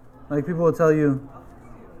 Like people will tell you,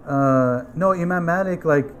 no, Imam Malik,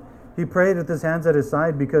 like he prayed with his hands at his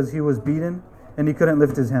side because he was beaten and he couldn't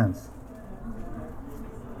lift his hands.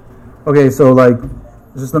 Okay, so like,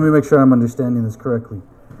 just let me make sure I'm understanding this correctly.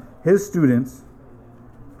 His students,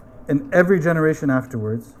 in every generation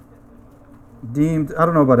afterwards, deemed, I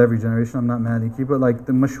don't know about every generation, I'm not Maliki, but like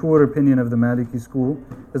the mashhur opinion of the Maliki school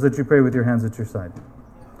is that you pray with your hands at your side.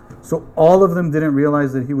 So all of them didn't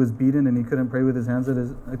realize that he was beaten and he couldn't pray with his hands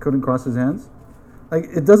couldn't cross his hands. Like,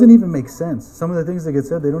 it doesn't even make sense. Some of the things that get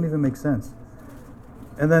said, they don't even make sense.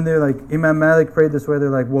 And then they're like, Imam Malik prayed this way.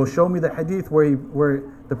 They're like, well, show me the hadith where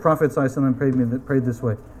the Prophet ﷺ prayed this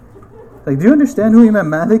way. Like, do you understand who Imam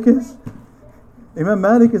Malik is? Imam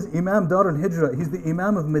Malik is Imam Dar al-Hijrah. He's the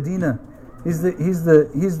Imam of Medina. He's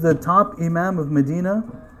the top Imam of Medina,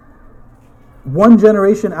 one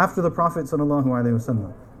generation after the Prophet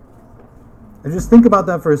ﷺ. And just think about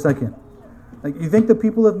that for a second. Like, you think the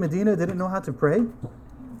people of Medina didn't know how to pray?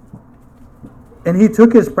 And he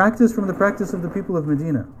took his practice from the practice of the people of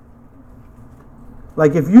Medina.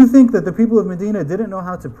 Like, if you think that the people of Medina didn't know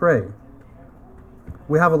how to pray,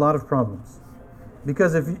 we have a lot of problems.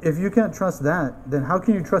 Because if you can't trust that, then how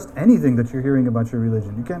can you trust anything that you're hearing about your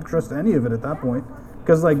religion? You can't trust any of it at that point.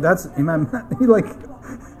 Because like that's Imam, like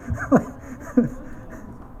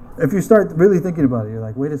if you start really thinking about it, you're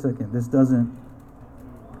like, wait a second, this doesn't,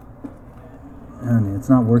 it's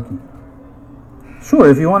not working. Sure,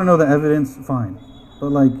 if you want to know the evidence, fine.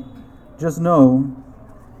 But like, just know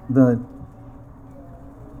that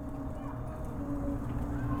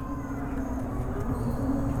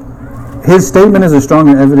his statement is a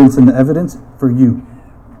stronger evidence than the evidence for you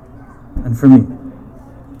and for me.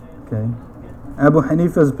 Okay? Abu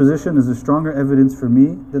Hanifa's position is a stronger evidence for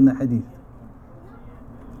me than the hadith.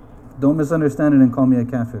 Don't misunderstand it and call me a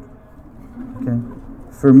kafir. Okay?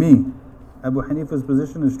 For me, Abu Hanifa's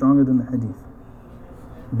position is stronger than the hadith.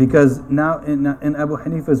 Because now in Abu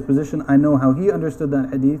Hanifa's position, I know how he understood that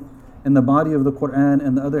hadith in the body of the Quran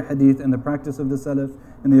and the other hadith and the practice of the Salaf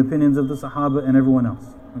and the opinions of the Sahaba and everyone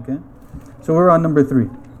else. Okay? So we're on number 3.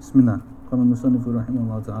 Bismillah.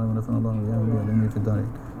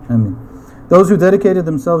 Those who dedicated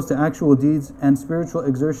themselves to actual deeds and spiritual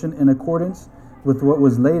exertion in accordance with what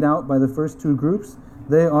was laid out by the first 2 groups,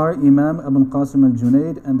 they are Imam Ibn Qasim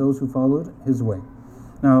al-Junayd and those who followed his way.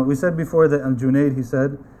 Now, we said before that al-Junayd, he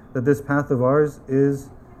said that this path of ours is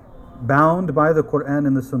bound by the Quran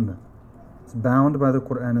and the Sunnah. It's bound by the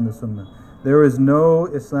Quran and the Sunnah. There is no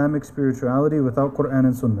Islamic spirituality without Quran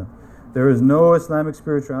and Sunnah. There is no Islamic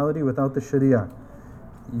spirituality without the Sharia.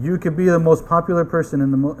 You could be the most popular person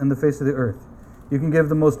in the face of the earth. You can give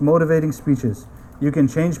the most motivating speeches. You can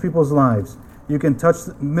change people's lives. You can touch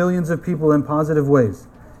millions of people in positive ways.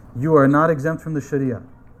 You are not exempt from the Sharia.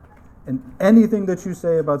 And anything that you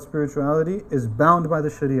say about spirituality is bound by the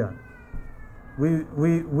Sharia.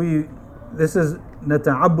 This is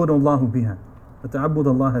نَتَعَبُّدُ اللَّهُ بِهَا. نَتَعَبُّدُ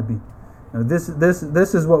اللَّهَ بِهَا. Now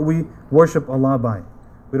this is what we worship Allah by.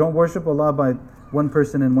 We don't worship Allah by one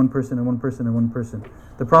person and one person and one person and one person.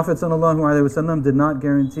 The Prophet ﷺ did not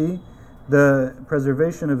guarantee the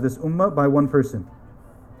preservation of this ummah by one person.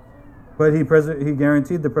 But he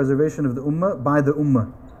guaranteed the preservation of the ummah by the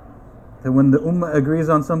ummah. That when the ummah agrees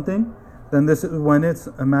on something, then this is when it's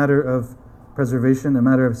a matter of preservation, a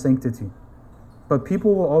matter of sanctity. But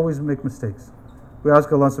people will always make mistakes. We ask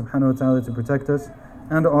Allah subhanahu wa ta'ala to protect us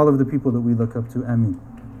and all of the people that we look up to. Ameen.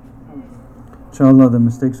 Inshallah, the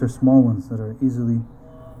mistakes are small ones that are easily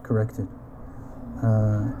corrected.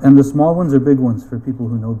 And the small ones are big ones for people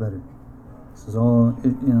who know better. This is all,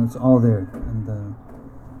 it's all there. And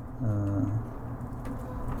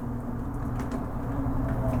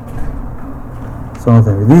it's all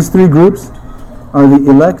there. These 3 groups are the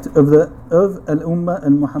elect of al-Ummah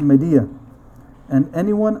al-Muhammadiyah. And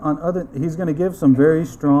anyone on other, he's going to give some very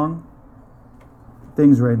strong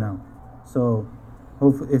things right now. So,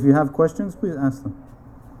 hopefully, if you have questions, please ask them.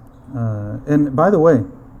 And by the way,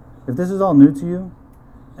 if this is all new to you,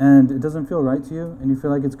 and it doesn't feel right to you, and you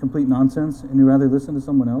feel like it's complete nonsense, and you rather listen to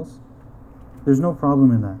someone else, there's no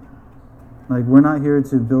problem in that. Like, we're not here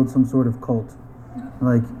to build some sort of cult.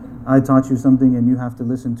 Like, I taught you something and you have to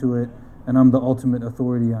listen to it, and I'm the ultimate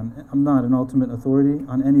authority on. I'm not an ultimate authority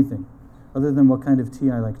on anything, other than what kind of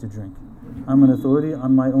tea I like to drink. I'm an authority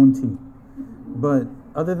on my own tea. But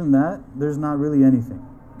other than that, there's not really anything.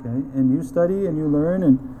 Okay, and you study and you learn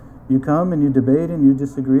and you come and you debate and you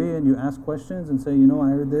disagree and you ask questions and say, I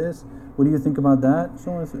heard this. What do you think about that?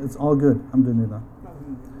 So it's all good. Alhamdulillah.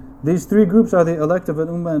 These three groups are the elect of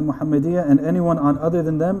Al-Ummah and Muhammadiyah, and anyone on other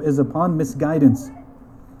than them is upon misguidance.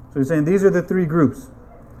 So he's saying these are the three groups.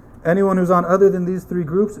 Anyone who's on other than these three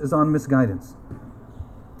groups is on misguidance.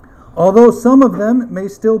 Although some of them may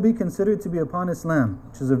still be considered to be upon Islam,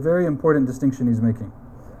 which is a very important distinction he's making.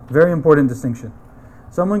 Very important distinction.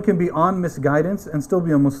 Someone can be on misguidance and still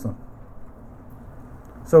be a Muslim.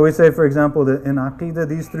 So we say, for example, that in Aqidah,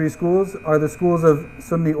 these three schools are the schools of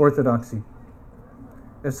Sunni orthodoxy.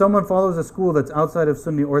 If someone follows a school that's outside of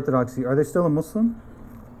Sunni orthodoxy, are they still a Muslim?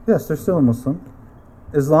 Yes, they're still a Muslim.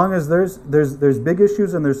 As long as there's big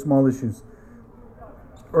issues and there's small issues.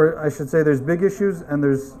 Or I should say there's big issues and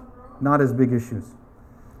there's not as big issues.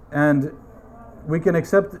 And we can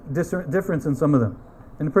accept difference in some of them.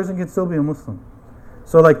 And the person can still be a Muslim.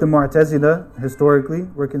 So like the Mu'tazila, historically,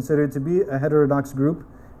 were considered to be a heterodox group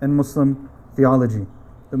in Muslim theology.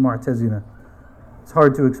 The Mu'tazila. It's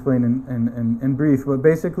hard to explain in brief, but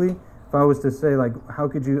basically, if I was to say, like, how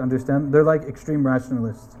could you understand? They're like extreme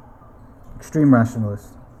rationalists. Extreme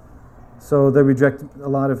rationalists. So they reject a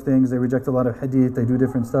lot of things, they reject a lot of hadith, they do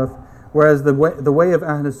different stuff. Whereas the way of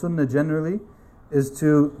Ahl Sunnah generally is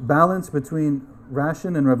to balance between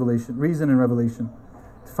reason and revelation.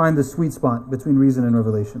 To find the sweet spot between reason and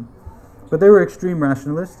revelation. But they were extreme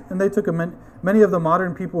rationalists, and they took many of the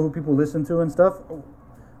modern people who people listen to and stuff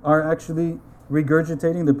are actually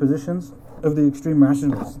regurgitating the positions of the extreme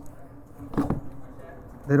rationalists.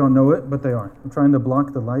 They don't know it, but they are. I'm trying to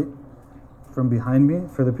block the light from behind me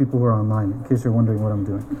for the people who are online, in case you're wondering what I'm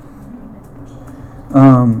doing.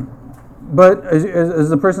 But is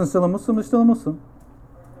the person still a Muslim? They're still a Muslim.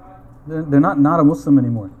 They're not a Muslim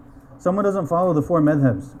anymore. Someone doesn't follow the four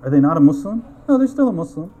madhabs. Are they not a Muslim? No, they're still a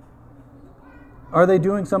Muslim. Are they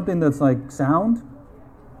doing something that's like sound?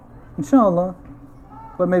 Inshallah.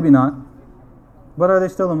 But maybe not. But are they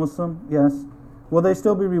still a Muslim? Yes. Will they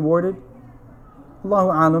still be rewarded? Allahu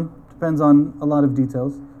alam. Depends on a lot of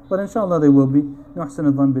details. But inshallah they will be. Nuhsin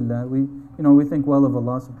adhan billah. We think well of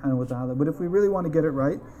Allah subhanahu wa ta'ala. But if we really want to get it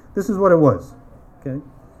right, this is what it was. Okay?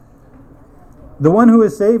 The one who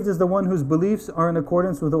is saved is the one whose beliefs are in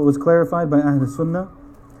accordance with what was clarified by Ahl Sunnah,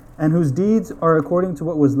 and whose deeds are according to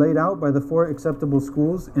what was laid out by the four acceptable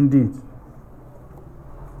schools in deeds.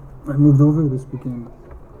 I moved over, this became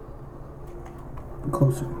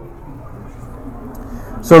closer.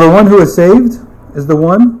 So the one who is saved is the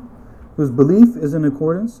one whose belief is in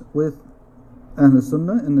accordance with Ahl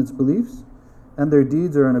Sunnah in its beliefs, and their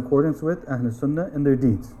deeds are in accordance with Ahl Sunnah in their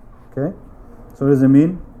deeds. Okay? So what does it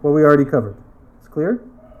mean? What we already covered. It's clear?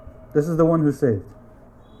 This is the one who's saved.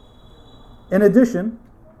 In addition,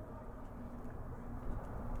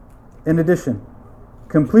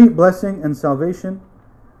 complete blessing and salvation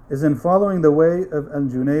is in following the way of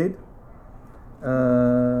Al-Junayd.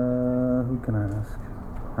 Who can I ask?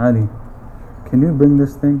 Ali, can you bring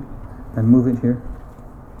this thing and move it here?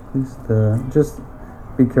 Please, just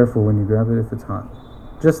be careful when you grab it if it's hot.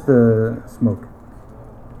 Just the smoke.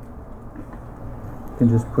 You can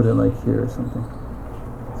just put it like here or something.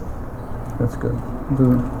 That's good.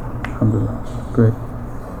 Alhamdulillah. Great.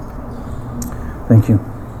 Thank you.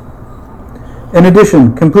 In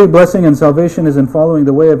addition, complete blessing and salvation is in following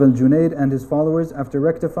the way of Al-Junayd and his followers after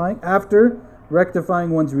rectifying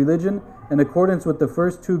one's religion in accordance with the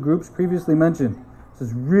first two groups previously mentioned. This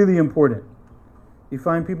is really important. You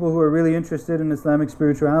find people who are really interested in Islamic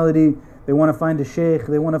spirituality, they want to find a shaykh,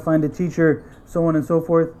 they want to find a teacher, so on and so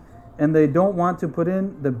forth, and they don't want to put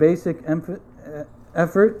in the basic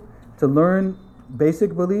effort to learn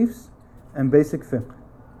basic beliefs and basic fiqh.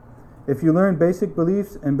 If you learn basic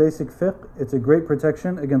beliefs and basic fiqh, it's a great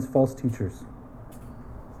protection against false teachers.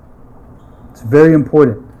 It's very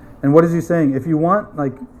important. And what is he saying? If you want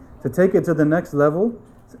to take it to the next level,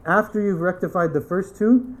 after you've rectified the first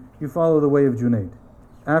two, you follow the way of Junayd.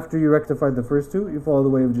 After you rectified the first two, you follow the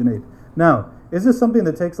way of Junayd. Now, is this something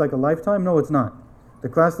that takes like a lifetime? No, it's not. The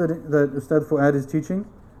class that Ustad Fuad is teaching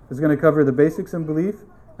is going to cover the basics in belief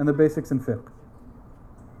and the basics in fiqh.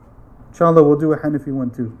 Inshallah, we'll do a Hanafi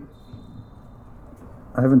one too.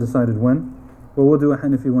 I haven't decided when, but we'll do a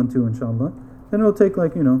Hanafi one too, inshallah. Then it'll take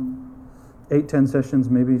 8, 10 sessions,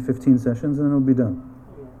 maybe 15 sessions, and then it'll be done.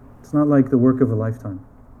 It's not like the work of a lifetime.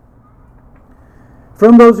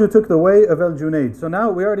 From those who took the way of Al-Junayd. So now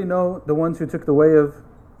we already know the ones who took the way of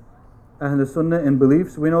Ahl Sunnah in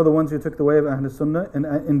beliefs. We know the ones who took the way of Ahl Sunnah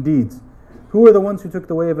in deeds. Who are the ones who took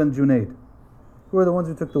the way of Al-Junayd? Who are the ones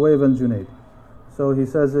who took the way of Al-Junayd? So he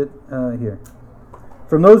says it here.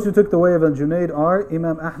 From those who took the way of Al-Junayd are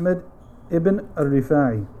Imam Ahmad ibn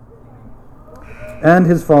al-Rifa'i and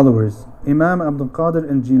his followers, Imam al-Dardir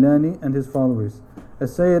al-Jilani and his followers,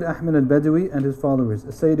 As-Sayyid Ahmad al-Badawi and his followers,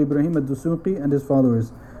 As-Sayyid Ibrahim al-Dusuqi and his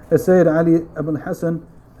followers, As-Sayyid Ali ibn Hassan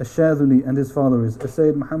al-Shadhuli and his followers,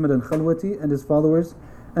 As-Sayyid Muhammad al-Khalwati and his followers,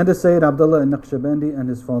 and As-Sayyid Abdullah al-Naqshbandi and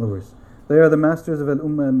his followers. They are the masters of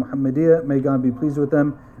Al-Ummah al-Muhammadiyah. May God be pleased with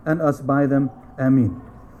them and us by them. Ameen.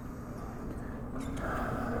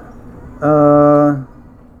 To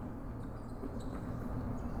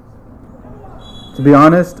be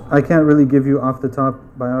honest, I can't really give you off the top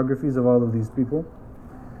biographies of all of these people,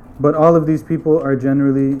 but all of these people are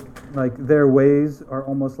generally, like, their ways are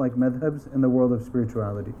almost like madhabs in the world of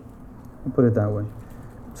spirituality. I'll put it that way.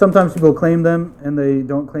 Sometimes people claim them and they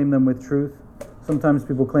don't claim them with truth. Sometimes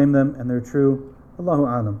people claim them and they're true. Allahu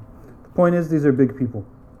A'lam. The point is, these are big people.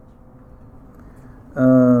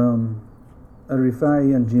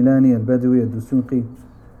 Al-Rifa'i, Al-Jilani, Al-Badawi, Al-Dusuqi,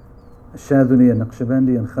 Al-Shadhuli,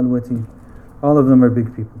 Al-Naqshbandi, Al-Khalwati. All of them are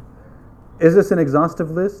big people. Is this an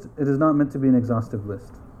exhaustive list? It is not meant to be an exhaustive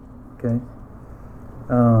list. Okay?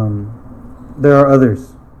 There are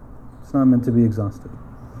others. It's not meant to be exhaustive.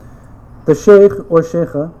 The Shaykh or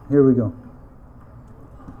Shaykha, here we go.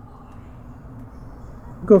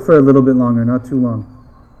 Go for a little bit longer, not too long.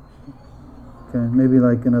 Okay, maybe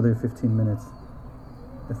like another 15 minutes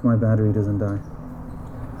if my battery doesn't die.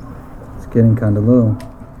 It's getting kind of low.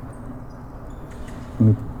 Let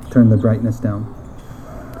me turn the brightness down.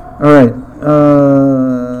 Alright,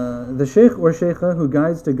 the Shaykh or Shaykha who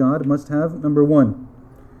guides to God must have, number one,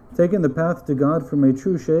 taken the path to God from a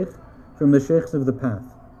true Shaykh, from the Shaykhs of the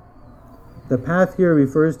path. The path here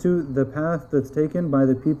refers to the path that's taken by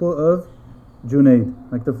the people of Junayd,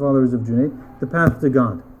 like the followers of Junayd, the path to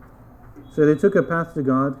God. So they took a path to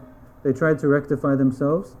God, they tried to rectify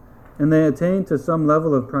themselves, and they attained to some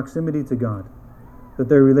level of proximity to God, that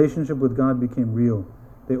their relationship with God became real.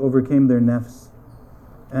 They overcame their nafs,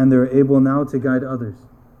 and they're able now to guide others.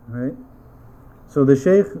 Right? So the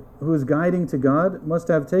Shaykh who is guiding to God must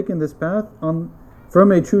have taken this path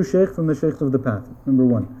from a true Shaykh, from the Shaykhs of the path, number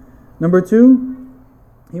one. Number two,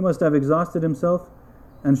 he must have exhausted himself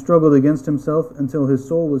and struggled against himself until his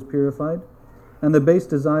soul was purified, and the base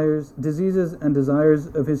diseases and desires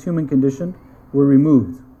of his human condition were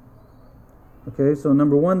removed. Okay, so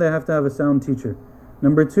number one, they have to have a sound teacher.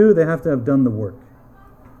 Number two, they have to have done the work.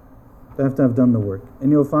 They have to have done the work.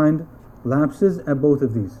 And you'll find lapses at both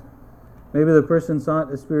of these. Maybe the person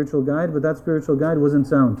sought a spiritual guide, but that spiritual guide wasn't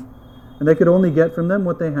sound, and they could only get from them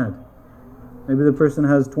what they had. Maybe the person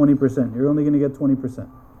has 20%. You're only going to get 20%.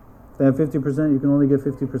 If they have 50%, you can only get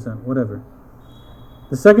 50%, whatever.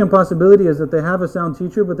 The second possibility is that they have a sound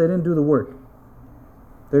teacher, but they didn't do the work.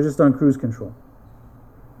 They're just on cruise control.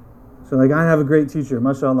 So like, I have a great teacher,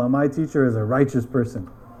 mashallah, my teacher is a righteous person.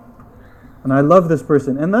 And I love this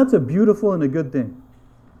person. And that's a beautiful and a good thing.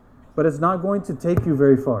 But it's not going to take you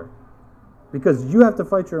very far. Because you have to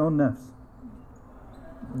fight your own nafs.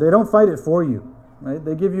 They don't fight it for you. Right?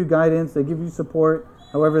 They give you guidance, they give you support,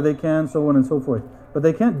 however they can, so on and so forth. But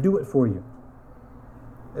they can't do it for you.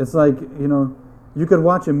 It's like, you could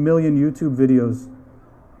watch 1 million YouTube videos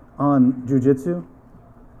on jiu-jitsu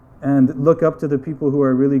and look up to the people who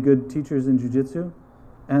are really good teachers in jiu-jitsu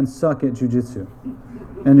and suck at jiu-jitsu.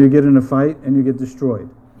 And you get in a fight and you get destroyed.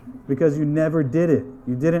 Because you never did it.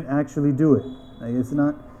 You didn't actually do it. Like,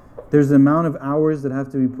 there's the amount of hours that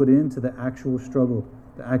have to be put into the actual struggle,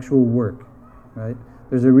 the actual work. Right?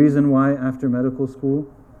 There's a reason why after medical school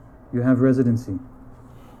you have residency.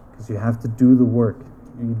 Because you have to do the work.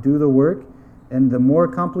 You do the work, and the more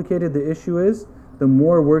complicated the issue is, the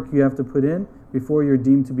more work you have to put in before you're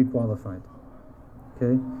deemed to be qualified.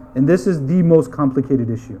 Okay? And this is the most complicated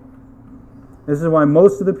issue. This is why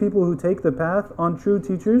most of the people who take the path on true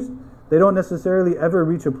teachers, they don't necessarily ever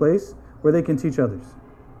reach a place where they can teach others.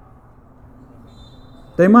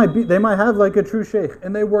 They might have like a true Shaykh,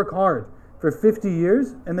 and they work hard for 50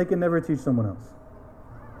 years, and they can never teach someone else.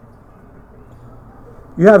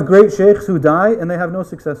 You have great Shaykhs who die, and they have no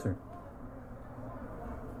successor.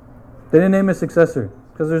 They didn't name a successor,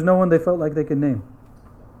 because there's no one they felt like they could name.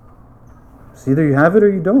 So either you have it or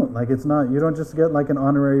you don't. Like, it's not, you don't just get like an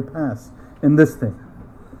honorary pass in this thing.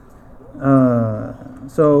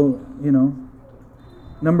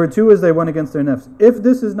 Number two is they went against their nafs. If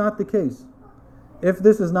this is not the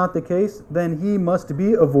case, then he must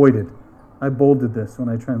be avoided. I bolded this when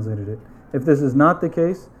I translated it. If this is not the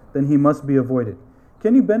case, then he must be avoided.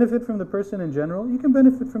 Can you benefit from the person in general? You can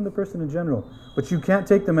benefit from the person in general, but you can't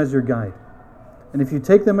take them as your guide. And if you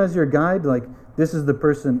take them as your guide, like, this is the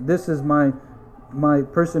person, this is my my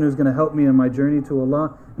person who's going to help me in my journey to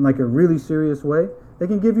Allah in like a really serious way, they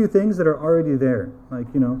can give you things that are already there. Like,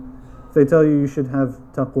 if they tell you should have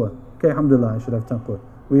taqwa, okay, alhamdulillah, I should have taqwa.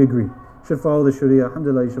 We agree. You should follow the sharia,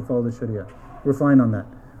 alhamdulillah, you should follow the sharia. We're fine on that.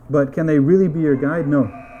 But can they really be your guide?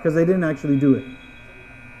 No, because they didn't actually do it.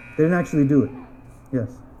 They didn't actually do it.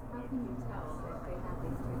 Yes. How can you tell if they have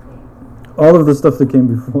these two things? All of the stuff that came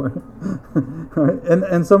before. Right?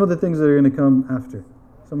 And some of the things that are going to come after.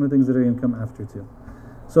 Some of the things that are going to come after too.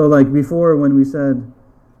 So like before when we said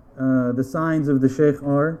the signs of the Shaykh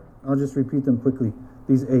are, I'll just repeat them quickly,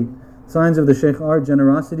 these 8. Signs of the Shaykh are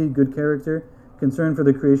generosity, good character, concern for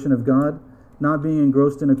the creation of God, not being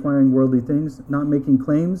engrossed in acquiring worldly things, not making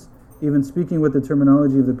claims, even speaking with the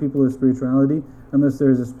terminology of the people of spirituality unless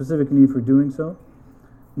there is a specific need for doing so,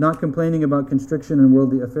 not complaining about constriction in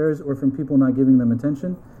worldly affairs or from people not giving them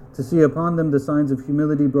attention, to see upon them the signs of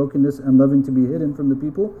humility, brokenness, and loving to be hidden from the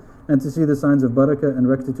people, and to see the signs of barakah and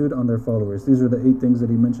rectitude on their followers. These are the 8 things that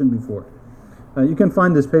he mentioned before. You can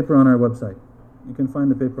find this paper on our website. You can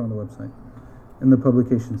find the paper on the website in the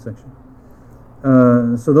publication section.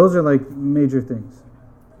 So those are like major things.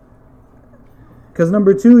 Because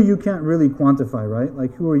number 2, you can't really quantify, right?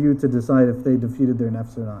 Like, who are you to decide if they defeated their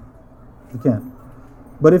nafs or not? You can't.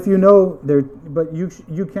 But if you know, but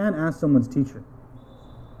you can ask someone's teacher.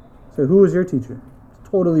 So who was your teacher? It's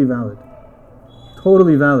totally valid.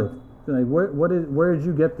 Totally valid. Like, where did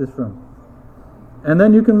you get this from? And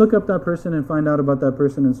then you can look up that person and find out about that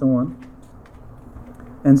person and so on.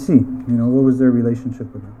 And see, what was their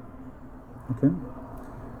relationship with them. Okay?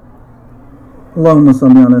 Allahumma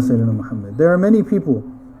salli ala Sayyidina Muhammad. There are many people,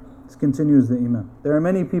 this continues the Imam, there are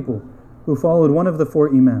many people who followed one of the 4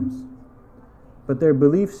 Imams, but their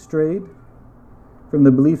beliefs strayed from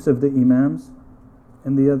the beliefs of the Imams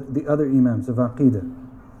and the other Imams of Aqidah.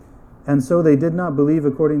 And so they did not believe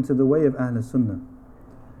according to the way of Ahl Sunnah.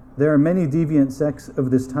 There are many deviant sects of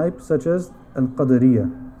this type, such as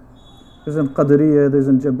Al-Qadariyah. There's Al-Qadariyah, there's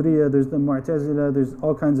Al-Jabriyah, there's the Mu'tazila, there's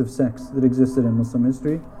all kinds of sects that existed in Muslim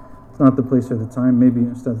history. It's not the place or the time. Maybe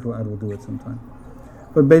Ustad Fuad will do it sometime.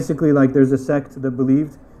 But basically, like, there's a sect that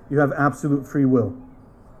believed you have absolute free will.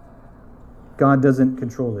 God doesn't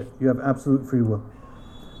control it. You have absolute free will.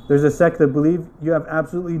 There's a sect that believe you have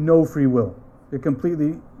absolutely no free will. You're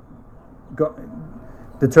completely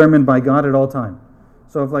determined by God at all time.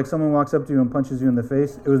 So if like someone walks up to you and punches you in the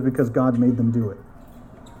face, it was because God made them do it.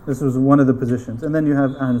 This was one of the positions. And then you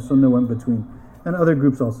have Ahl Sunnah went between, and other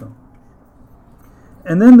groups also.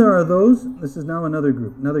 And then there are those, this is now another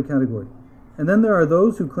group, another category. And then there are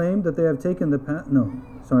those who claim that they have taken the path,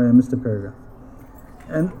 I missed a paragraph.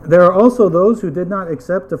 And there are also those who did not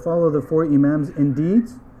accept to follow the 4 Imams in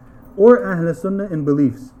deeds or Ahl Sunnah in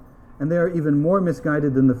beliefs. And they are even more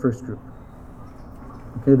misguided than the first group.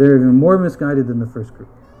 Okay, they're even more misguided than the first group.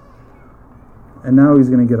 And now he's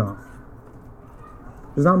going to get off.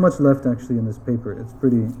 There's not much left actually in this paper.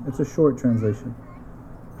 It's a short translation.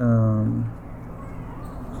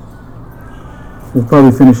 We'll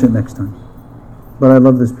probably finish it next time. But I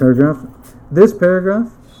love this paragraph. This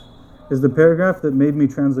paragraph is the paragraph that made me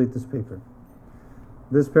translate this paper.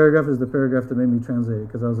 This paragraph is the paragraph that made me translate it,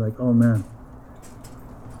 because I was like, oh man,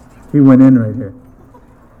 he went in right here.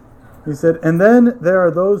 He said, and then there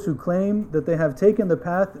are those who claim that they have taken the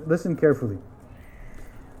path, listen carefully.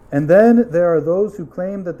 And then there are those who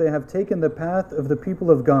claim that they have taken the path of the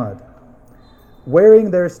people of God,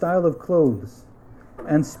 wearing their style of clothes,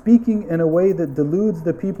 and speaking in a way that deludes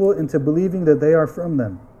the people into believing that they are from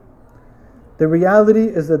them. The reality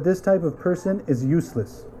is that this type of person is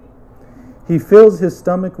useless. He fills his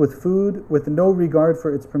stomach with food with no regard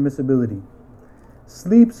for its permissibility,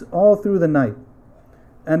 sleeps all through the night,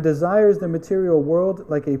 and desires the material world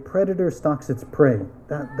like a predator stalks its prey.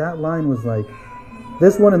 That line was like,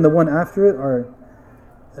 this one and the one after it are,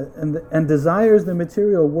 and desires the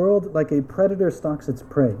material world like a predator stalks its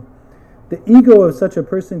prey. The ego of such a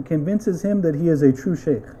person convinces him that he is a true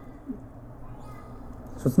shaykh.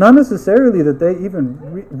 So it's not necessarily that they even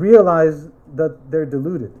realize that they're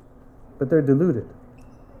deluded, but they're deluded.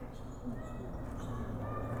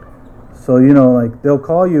 So, like they'll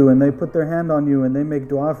call you and they put their hand on you and they make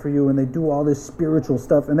dua for you and they do all this spiritual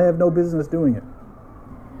stuff and they have no business doing it.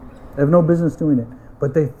 They have no business doing it,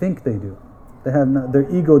 but they think they do. They have not, their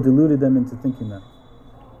ego deluded them into thinking that.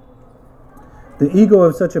 The ego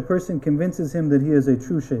of such a person convinces him that he is a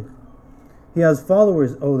true shaykh. He has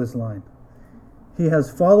followers, this line. He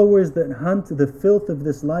has followers that hunt the filth of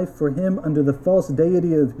this life for him under the false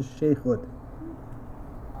deity of his shaykhhood.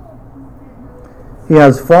 He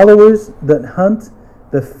has followers that hunt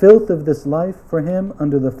the filth of this life for him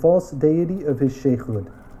under the false deity of his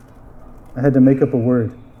shaykhhood. I had to make up a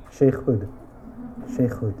word. Shaykhhood.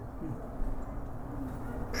 Shaykhhood.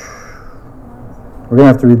 We're going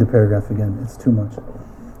to have to read the paragraph again. It's too much.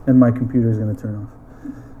 And my computer is going to turn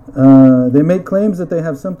off. They make claims that they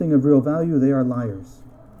have something of real value. They are liars.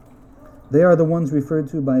 They are the ones referred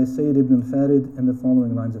to by Sayyid ibn Farid in the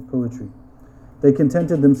following lines of poetry. They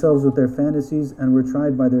contented themselves with their fantasies and were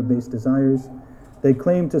tried by their base desires. They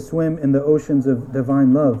claimed to swim in the oceans of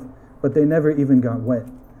divine love, but they never even got wet.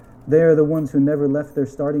 They are the ones who never left their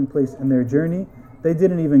starting place in their journey. They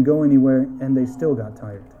didn't even go anywhere, and they still got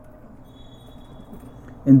tired.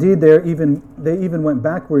 Indeed, they even went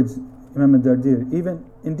backwards, Imam al-Dardir.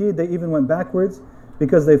 Indeed, they even went backwards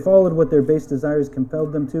because they followed what their base desires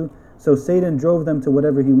compelled them to. So Satan drove them to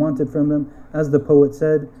whatever he wanted from them. As the poet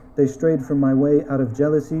said, they strayed from my way out of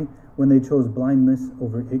jealousy when they chose blindness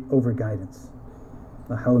over guidance.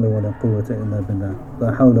 La hawla wa la quwwata illa billah.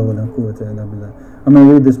 La hawla wa la quwwata illa billah. I'm going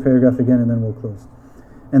to read this paragraph again and then we'll close.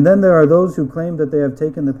 And then there are those who claim that they have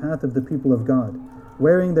taken the path of the people of God,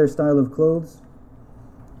 wearing their style of clothes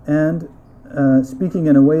and speaking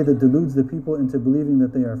in a way that deludes the people into believing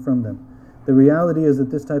that they are from them. The reality is that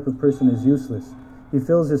this type of person is useless. He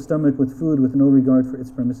fills his stomach with food with no regard for its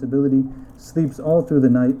permissibility, sleeps all through the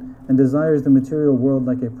night, and desires the material world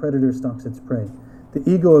like a predator stalks its prey. The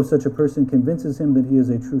ego of such a person convinces him that he is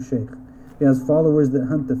a true sheikh. He has followers that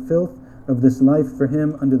hunt the filth of this life for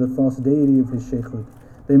him under the false deity of his sheikhhood.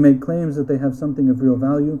 They make claims that they have something of real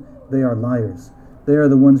value. They are liars. They are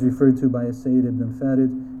the ones referred to by Sayyid ibn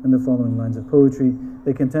Farid in the following lines of poetry.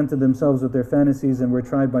 They contented themselves with their fantasies and were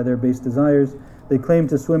tried by their base desires. They claimed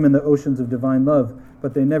to swim in the oceans of divine love,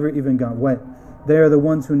 but they never even got wet. They are the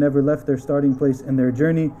ones who never left their starting place in their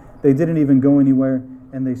journey. They didn't even go anywhere,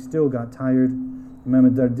 and they still got tired. Imam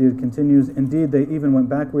al-Dardir continues, indeed, they even went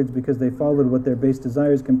backwards because they followed what their base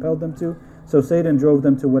desires compelled them to. So Satan drove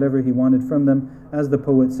them to whatever he wanted from them. As the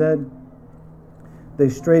poet said, they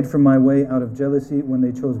strayed from my way out of jealousy when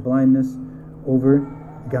they chose blindness over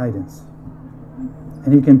guidance.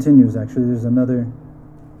 And he continues, actually, there's another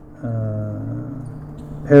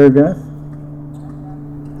paragraph,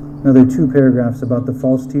 another 2 paragraphs about the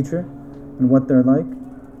false teacher and what they're like.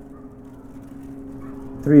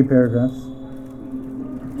 3 paragraphs.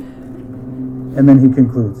 And then he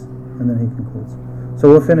concludes. So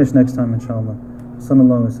we'll finish next time, inshallah.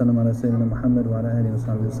 Sallallahu alaihi wasallam ala Sayyidina Muhammad wa ala alihi wa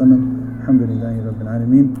sahbihi wasallam. Alhamdulillahi rabbil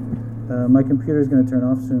alameen. My computer is going to turn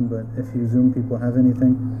off soon, but if you Zoom people have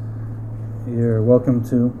anything, you're welcome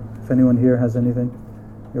to. If anyone here has anything,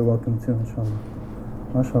 you're welcome to, inshallah.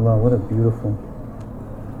 MashaAllah, what a beautiful.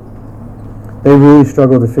 They really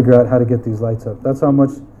struggle to figure out how to get these lights up. That's how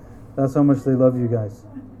much they love you guys.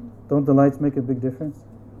 Don't the lights make a big difference?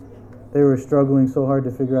 They were struggling so hard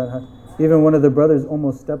to figure out how. Even one of the brothers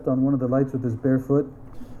almost stepped on one of the lights with his bare foot.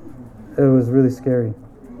 It was really scary.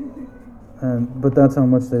 But that's how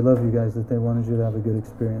much they love you guys, that they wanted you to have a good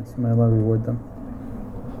experience. May Allah reward them.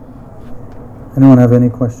 Anyone have any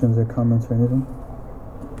questions or comments or anything?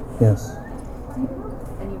 Yes.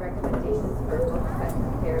 Any recommendations for books that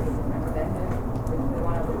compare the different methods which we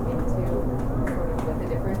want to look into sort of what the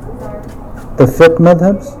differences are? The fiqh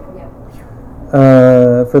madhabs? Yeah.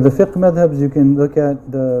 For the fiqh madhabs, you can look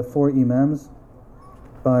at the 4 Imams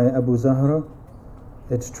by Abu Zahra.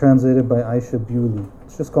 It's translated by Aisha Bewley.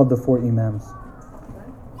 It's just called the 4 Imams.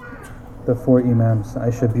 The 4 Imams.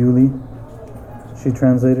 Aisha Bewley, she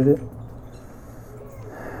translated it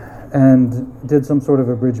and did some sort of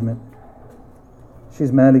abridgment.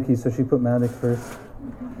 She's Maliki, so she put Malik first.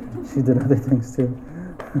 She did other things too.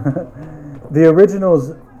 The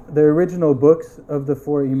original books of the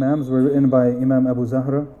 4 Imams were written by Imam Abu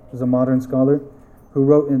Zahra, who's a modern scholar, who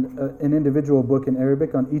wrote an individual book in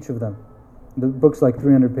Arabic on each of them. The book's like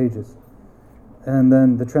 300 pages. And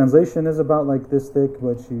then the translation is about like this thick,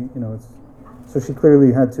 but so she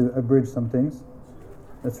clearly had to abridge some things,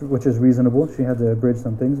 which is reasonable. She had to abridge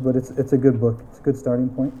some things, but it's a good book. It's a good starting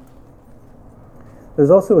point. There's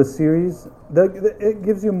also a series that it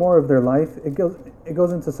gives you more of their life. It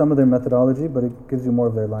goes into some of their methodology, but it gives you more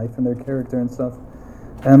of their life and their character and stuff.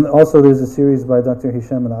 And also there's a series by Dr.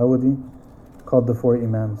 Hisham al-Awadi called The 4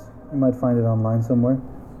 Imams. You might find it online somewhere.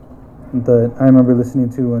 That I remember listening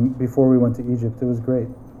to before we went to Egypt. It was great.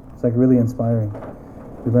 It's like really inspiring.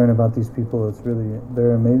 We learn about these people. It's really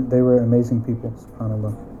they were amazing people.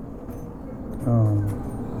 SubhanAllah.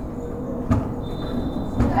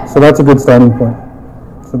 So that's a good starting point.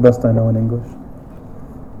 It's the best I know in English.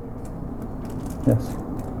 Yes.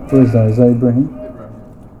 Who is that? Is that Ibrahim?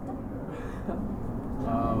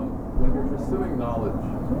 When you're pursuing knowledge,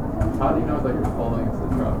 how do you know that you're falling into the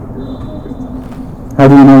trap of your own ego? How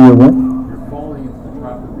do you know you're what? You're falling into the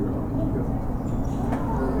trap of your own ego.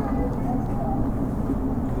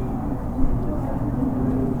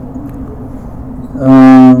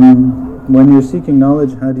 When you're seeking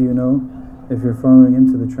knowledge, how do you know if you're falling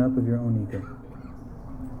into the trap of your own ego?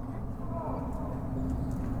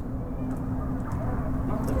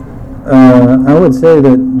 I would say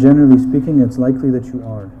that generally speaking, it's likely that you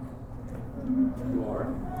are. You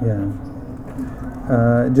are? Yeah.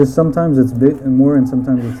 Just sometimes it's bit more and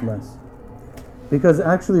sometimes it's less. Because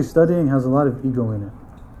actually studying has a lot of ego in it.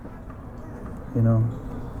 You know,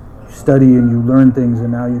 you study and you learn things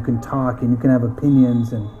and now you can talk and you can have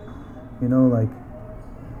opinions and, you know, like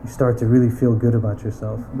you start to really feel good about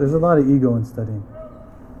yourself. There's a lot of ego in studying.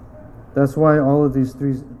 That's why all of these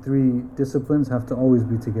three disciplines have to always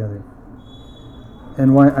be together.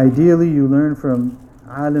 And why ideally you learn from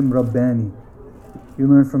alim rabbani. You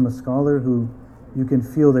learn from a scholar who you can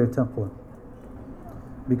feel their taqwa.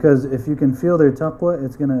 Because if you can feel their taqwa,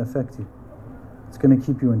 it's going to affect you. It's going to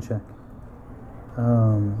keep you in check.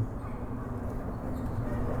 And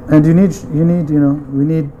we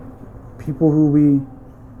need people who we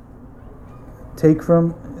take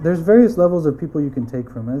from. There's various levels of people you can take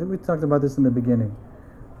from. I think we talked about this in the beginning,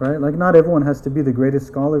 right? Like not everyone has to be the greatest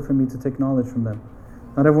scholar for me to take knowledge from them.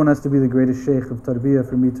 Not everyone has to be the greatest shaykh of tarbiyah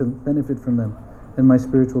for me to benefit from them in my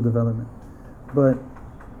spiritual development. But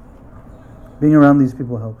being around these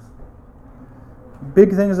people helps.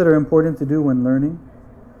 Big things that are important to do when learning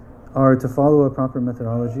are to follow a proper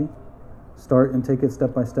methodology. Start and take it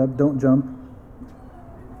step by step. Don't jump.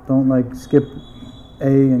 Don't like skip A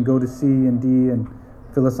and go to C and D and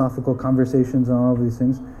philosophical conversations and all of these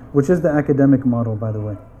things, which is the academic model, by the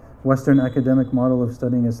way. Western academic model of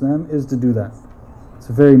studying Islam is to do that. It's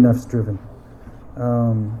very nafs driven.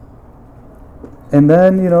 And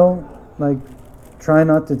then, try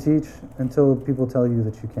not to teach until people tell you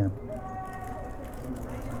that you can.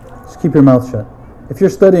 Just keep your mouth shut. If you're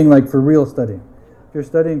studying for real studying,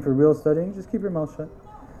 just keep your mouth shut.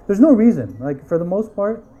 There's no reason. For the most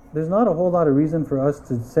part, there's not a whole lot of reason for us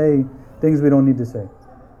to say things we don't need to say.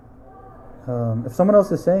 If someone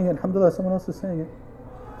else is saying it, alhamdulillah, someone else is saying it.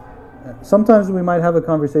 Sometimes we might have a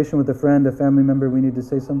conversation with a friend, a family member, we need to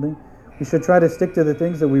say something. We should try to stick to the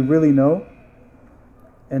things that we really know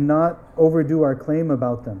and not overdo our claim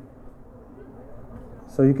about them.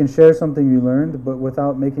 So you can share something you learned, but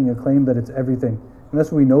without making a claim that it's everything.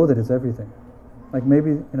 Unless we know that it's everything.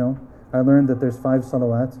 Maybe, I learned that there's 5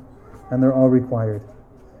 salawats and they're all required.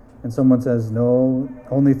 And someone says, no,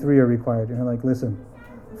 only 3 are required. And you're like, listen,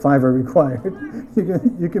 5 are required.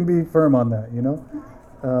 you can be firm on that,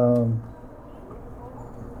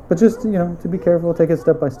 But just, to be careful, take it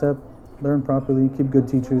step by step, learn properly, keep good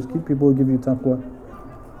teachers, keep people who give you taqwa.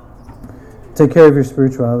 Take care of your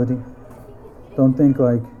spirituality. Don't think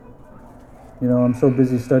I'm so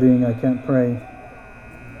busy studying, I can't pray.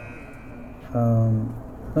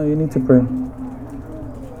 No, you need to pray.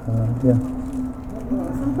 Yeah.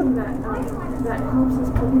 Something that helps is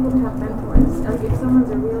for people to have mentors. If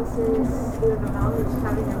someone's a real serious student of knowledge,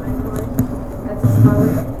 having a mentor that's a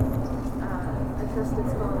scholar, a trusted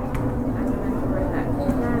scholar, as a mentor that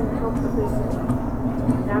can help the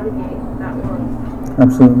person navigate that world.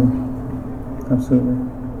 Absolutely.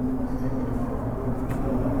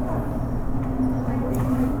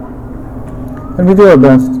 And we do our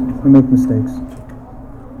best. We make mistakes.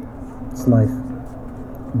 It's life.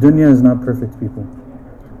 Dunya is not perfect, people.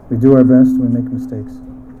 We do our best, we make mistakes.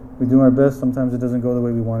 We do our best, sometimes it doesn't go the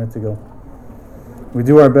way we want it to go. We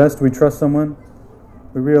do our best, we trust someone,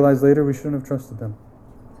 we realize later we shouldn't have trusted them.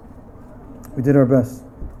 We did our best.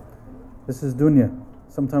 This is dunya.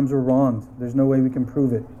 Sometimes we're wronged. There's no way we can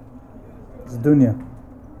prove it. It's dunya.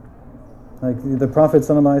 The Prophet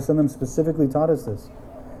ﷺ specifically taught us this.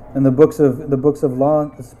 And the books of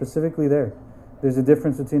law is specifically there. There's a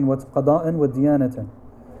difference between what's qada'an and what diyanatan.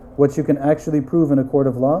 What you can actually prove in a court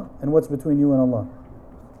of law and what's between you and Allah.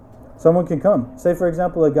 Someone can come. Say, for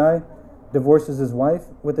example, a guy divorces his wife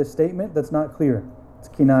with a statement that's not clear. It's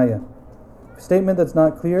kinaya. A statement that's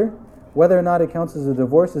not clear, whether or not it counts as a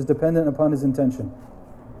divorce is dependent upon his intention.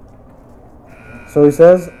 So he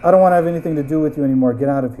says, I don't want to have anything to do with you anymore. Get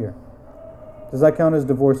out of here. Does that count as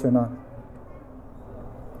divorce or not?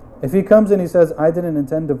 If he comes and he says, I didn't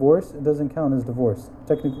intend divorce, it doesn't count as divorce.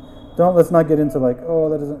 Technically, let's not get into that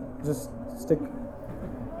doesn't, just stick,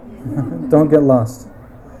 don't get lost.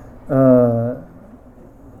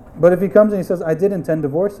 But if he comes and he says, I did intend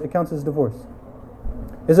divorce, it counts as divorce.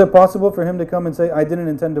 Is it possible for him to come and say, I didn't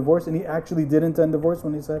intend divorce, and he actually did intend divorce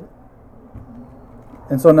when he said it?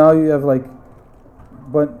 And so now you have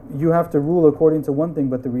but you have to rule according to one thing,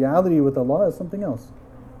 but the reality with Allah is something else.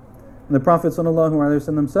 And the Prophet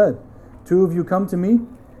ﷺ said, 2 of you come to me,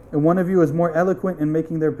 and one of you is more eloquent in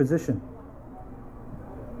making their position.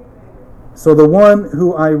 So the one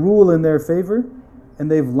who I rule in their favor, and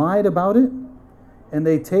they've lied about it, and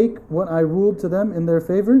they take what I ruled to them in their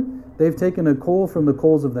favor, they've taken a coal from the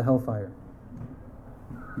coals of the hellfire.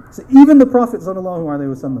 So even the Prophet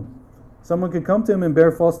ﷺ, someone could come to him and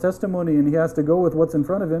bear false testimony, and he has to go with what's in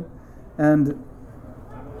front of him, and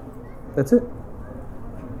that's it.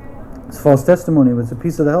 It's false testimony, but it's a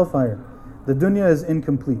piece of the hellfire. The dunya is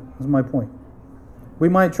incomplete, is my point. We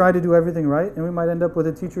might try to do everything right, and we might end up with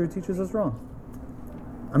a teacher who teaches us wrong.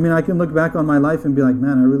 I mean, I can look back on my life and be like,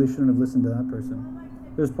 man, I really shouldn't have listened to that person.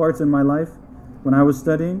 There's parts in my life, when I was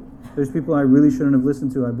studying, there's people I really shouldn't have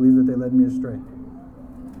listened to. I believe that they led me astray.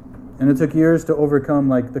 And it took years to overcome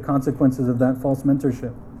the consequences of that false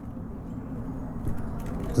mentorship.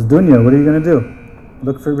 It's dunya, what are you going to do?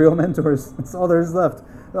 Look for real mentors. That's all there is left.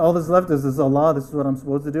 All that's left is Allah, this is what I'm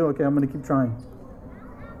supposed to do. Okay, I'm going to keep trying.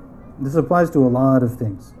 This applies to a lot of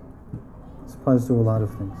things. This applies to a lot of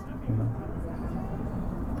things.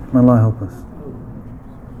 May Allah help us.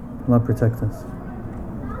 Allah protect us.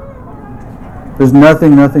 There's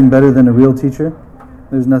nothing better than a real teacher.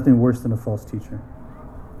 There's nothing worse than a false teacher.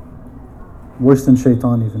 Worse than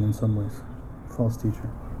shaitan even in some ways. False teacher.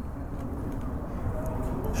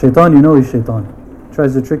 Shaitan, you know he's shaitan.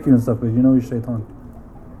 Tries to trick you and stuff, but you know he's shaitan.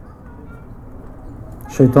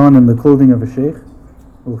 Shaitan in the clothing of a sheikh.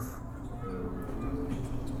 Oof.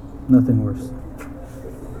 Nothing worse.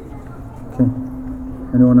 Okay.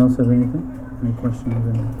 Anyone else have anything? Any questions?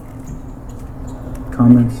 Any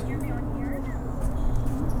comments?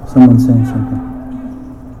 Someone's saying something.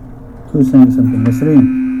 Who's saying something?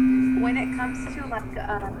 Nasreen. When it comes to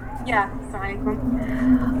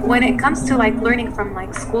when it comes to learning from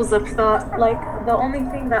schools of thought, the only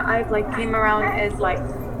thing that I've came around is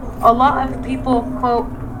a lot of people quote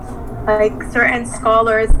certain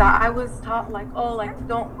scholars that I was taught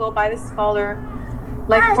don't go by the scholar.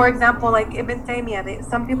 For example, Ibn Taymiyyah,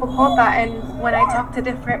 some people quote that, and when I talk to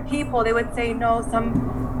different people, they would say no, some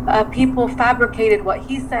people fabricated what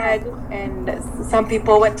he said, and some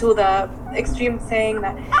people went to the extreme saying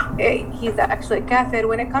that he's actually kafir.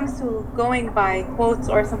 When it comes to going by quotes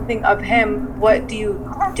or something of him, what do you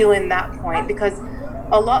do in that point? Because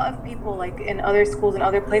a lot of people in other schools and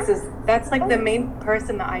other places, that's the main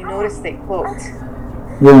person that I notice they quote.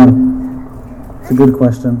 Yeah, it's a good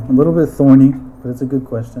question. A little bit thorny, but it's a good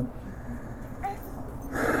question.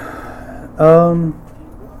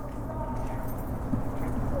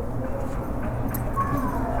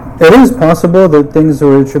 It is possible that things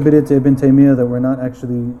were attributed to Ibn Taymiyyah that were not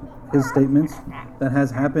actually his statements. That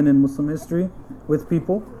has happened in Muslim history with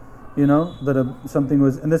people, that something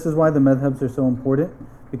was, and this is why the madhabs are so important,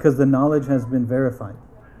 because the knowledge has been verified.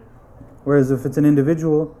 Whereas if it's an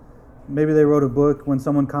individual, maybe they wrote a book, when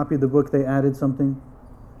someone copied the book they added something.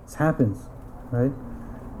 This happens, right?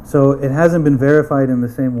 So it hasn't been verified in the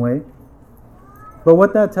same way. But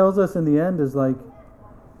what that tells us in the end is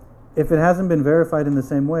if it hasn't been verified in the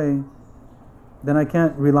same way, then I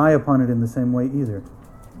can't rely upon it in the same way either.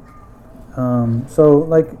 So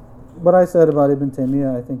what I said about Ibn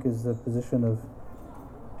Taymiyyah, I think is the position of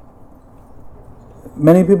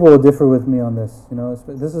many people will differ with me on this.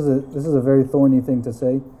 This is a very thorny thing to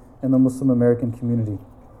say in the Muslim American community,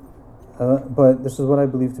 but this is what I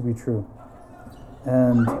believe to be true,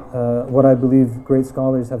 and what I believe great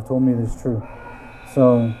scholars have told me is true.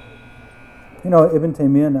 So, Ibn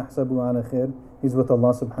Taymiyyah, nahsabu ala khair, he's with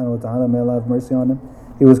Allah subhanahu wa ta'ala, may Allah have mercy on him.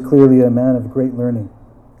 He was clearly a man of great learning.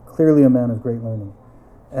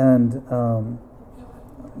 And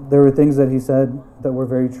there were things that he said that were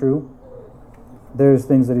very true. There's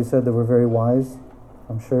things that he said that were very wise,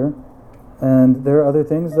 I'm sure. And there are other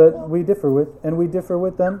things that we differ with, and we differ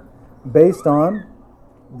with them based on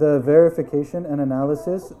the verification and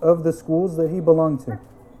analysis of the schools that he belonged to.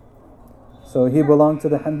 So he belonged to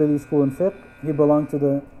the Hanbali school in fiqh, he belonged to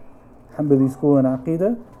the Hanbali school in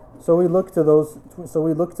aqidah. So we look to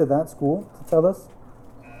that school to tell us,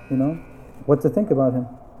 what to think about him.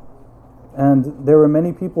 And there were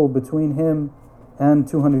many people between him and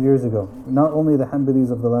 200 years ago. Not only the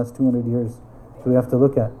Hanbalis of the last 200 years do we have to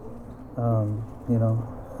look at.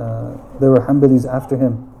 There were Hanbalis after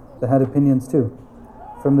him that had opinions too,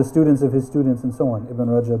 from the students of his students and so on, Ibn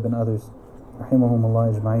Rajab and others,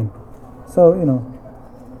 rahimahumullah ajma'in. So,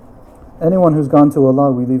 anyone who's gone to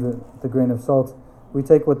Allah, we leave it with a grain of salt. We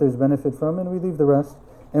take what there's benefit from and we leave the rest.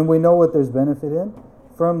 And we know what there's benefit in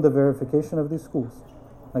from the verification of these schools.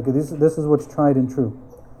 This is what's tried and true.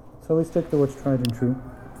 So we stick to what's tried and true.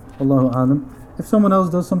 Allahu a'lam. If someone else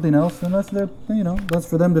does something else, then that's that's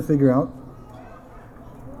for them to figure out.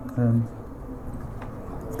 And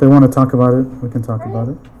if they want to talk about it, we can talk about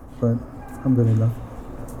it. But alhamdulillah.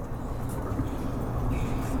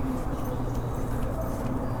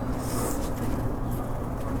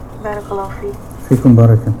 Barakallahu feek. Fikum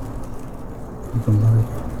barakan. Fikum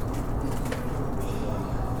barakan.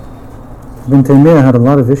 Ibn Taymiyyah had a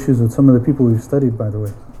lot of issues with some of the people we've studied, by the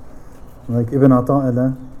way. Like Ibn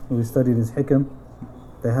Ata'illah, who we studied his hikam,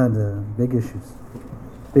 they had big issues,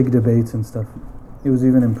 big debates and stuff. He was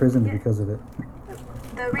even imprisoned because of it.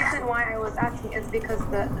 The reason why I was asking is because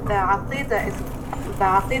the aqidah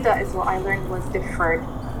is what I learned was different.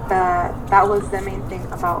 That was the main thing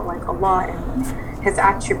about like Allah and His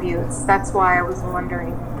attributes. That's why I was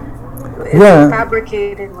wondering. Is it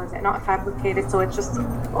fabricated? Was it not fabricated? So it's just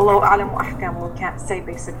Allahu a'lam wa ahkam. We can't say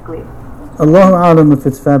basically. Allahu a'lam if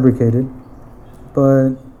it's fabricated,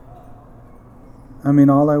 but I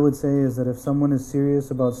mean, all I would say is that if someone is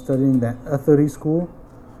serious about studying the Athari school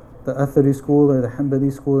or the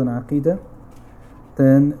Hanbali school in Aqidah,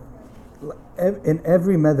 then in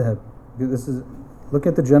every madhab, look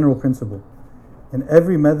at the general principle. In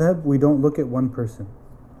every madhab, we don't look at one person.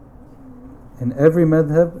 In every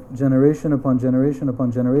madhab, generation upon generation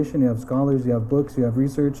upon generation, you have scholars, you have books, you have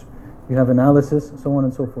research, you have analysis, so on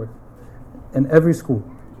and so forth. In every school.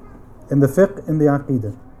 In the fiqh, in the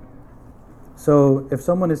aqidah. So if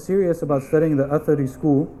someone is serious about studying the Athari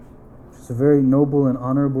school, which is a very noble and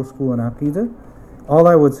honorable school in aqidah, all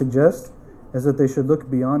I would suggest is that they should look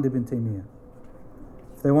beyond Ibn Taymiyyah.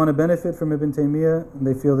 If they want to benefit from Ibn Taymiyyah and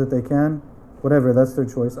they feel that they can, whatever, that's their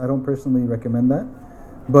choice. I don't personally recommend that,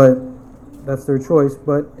 but that's their choice.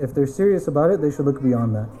 But if they're serious about it, they should look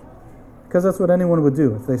beyond that, because that's what anyone would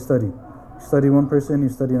do if they study. You study one person, you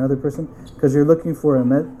study another person, because you're looking for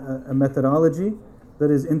a methodology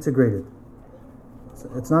that is integrated.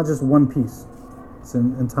 It's not just one piece, it's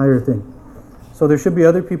an entire thing. So there should be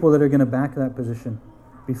other people that are going to back that position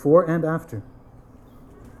before and after.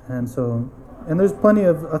 And there's plenty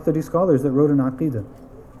of Athari scholars that wrote in Aqidah. You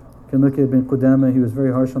can look at Ibn Qudama, he was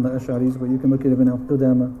very harsh on the Ash'aris, but you can look at Ibn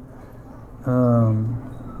al-Qudama.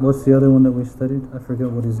 What's the other one that we studied? I forget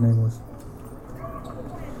what his name was.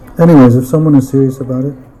 Anyways, if someone is serious about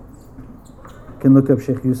it, you can look up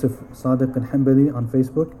Shaykh Yusuf Sadiq al-Hanbali on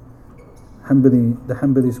Facebook. The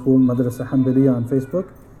Hanbali school, Madrasa Hanbaliya on Facebook,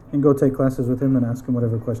 and go take classes with him and ask him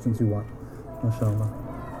whatever questions you want. MashaAllah.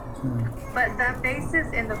 Yeah. But the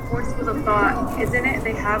basis in the four schools of thought, isn't it?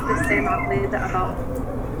 They have the same aqidah about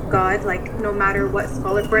God, like no matter what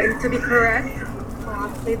scholar, for it to be correct,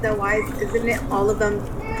 aqidah wise, isn't it all of them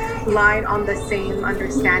line on the same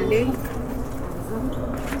understanding?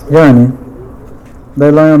 Yani,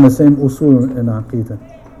 they lie on the same usul in aqidah.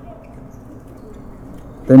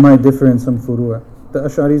 They might differ in some furu'a. The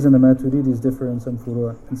Ash'aris and the Maturidis differ in some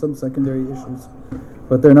furu'a, in some secondary issues,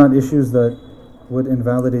 but they're not issues that would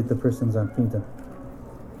invalidate the person's aqidah.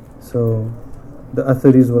 So the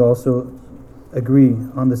Atharis would also agree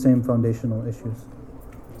on the same foundational issues.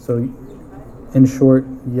 So in short,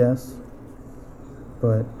 yes,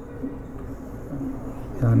 but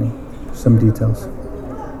some details.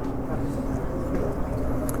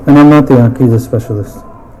 And I'm not the aqidah specialist.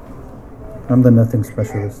 I'm the nothing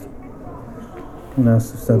specialist. And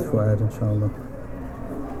ask Ustad Fuad, inshallah.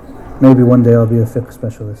 Maybe one day I'll be a fiqh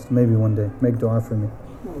specialist. Maybe one day. Make dua for me.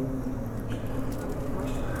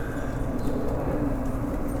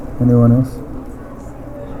 Anyone else?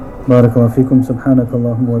 Barakallahu feekum.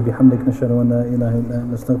 Subhanakallahumma wa bihamdik. Nashhadu an la ilaha illa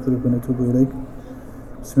anta nastaghfiruka wa natubu ilayk.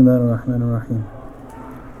 Bismillahir rahmanir rahim.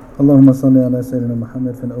 اللهم صل على سيدنا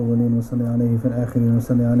محمد في الأولين وصل عليه في الآخرين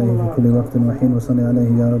وصل عليه في كل وقت وحين وصل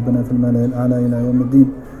عليه يا ربنا في الملأ الأعلى إلى يوم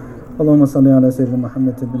الدين. اللهم صل على سيدنا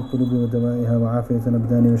محمد طب القلوب ودوائها وعافية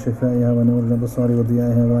الأبدان وشفائها ونور الأبصار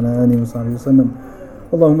وضيائها وعلى آله وصحبه وسلم.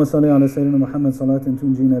 اللهم صل على سيدنا محمد صلاة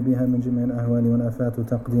تنجينا بها من جميع الأهوال والآفات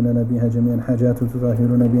وتقضي لنا بها جميع الحاجات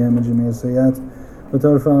وتطهرنا بها من جميع السيئات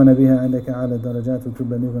وترفعنا بها عندك أعلى الدرجات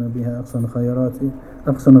وتبلغنا بها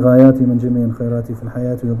أقصى الغايات من جميع الخيرات في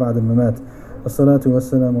الحياة وبعد الممات. الصلاة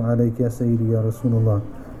والسلام عليك يا سيدي يا رسول الله.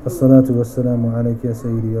 الصلاة والسلام عليك يا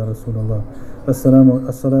سيدي يا رسول الله.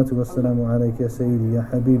 الصلاة والسلام عليك يا سيدي يا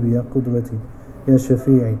حبيبي يا قدوتي يا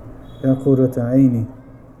شفيعي يا قرة عيني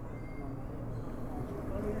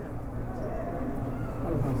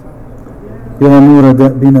يا نور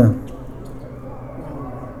دأبنا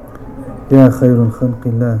يا خير الخلق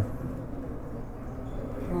الله.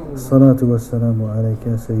 الصلاة والسلام عليك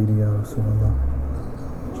يا سيدي يا رسول الله.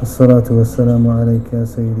 الصلاة والسلام عليك يا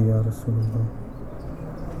سيدي يا رسول الله.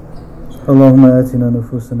 اللهم آتنا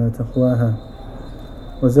نفوسنا تقواها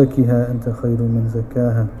وزكها أنت خير من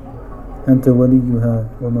زكاها أنت وليها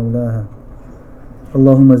ومولاها.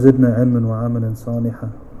 اللهم زدنا علما وعملا صالحا.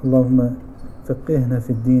 اللهم فقهنا في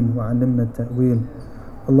الدين وعلمنا التأويل.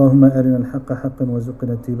 اللهم أرنا الحق حقا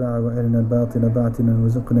وارزقنا اتباعه وأرنا الباطل باطلا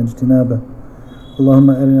وارزقنا اجتنابه. اللهم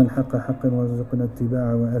أرنا الحق حقا وارزقنا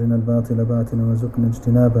اتباعه وأرنا الباطل باطلا وارزقنا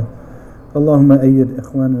اجتنابه. اللهم أيد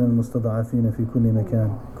إخواننا المستضعفين في كل مكان،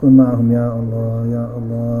 كن معهم يا الله يا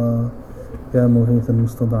الله يا مغيث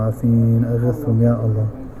المستضعفين، أغثهم يا الله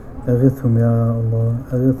أغثهم يا الله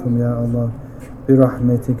أغثهم يا الله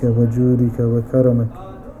برحمتك وجودك وكرمك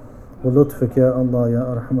ولطفك يا الله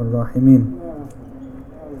يا أرحم الراحمين.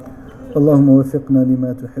 اللهم وفقنا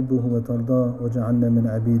لما تحبه وترضاه واجعلنا من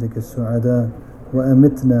عبيدك السعداء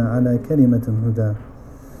وأمتنا على كلمة الهدى.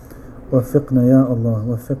 وفقنا يا الله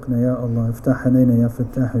وفقنا يا الله، افتح علينا يا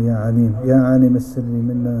فتاح يا عليم، يا عالم السر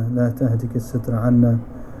منا لا تهتك الستر عنا،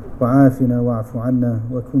 وعافنا واعف عنا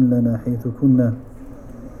وكن لنا حيث كنا،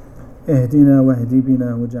 اهدنا واهدي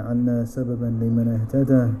بنا واجعلنا سببا لمن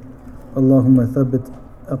اهتدى. اللهم ثبت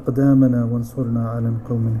أقدامنا وانصرنا على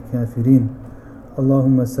القوم الكافرين.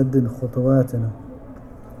 اللهم سدد خطواتنا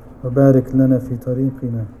وبارك لنا في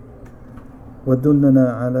طريقنا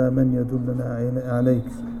ودلنا على من يدلنا عليك،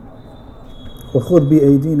 وخذ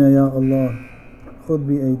بأيدينا يا الله خذ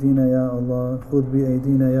بأيدينا يا الله خذ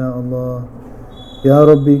بأيدينا يا الله يا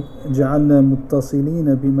ربي. اجعلنا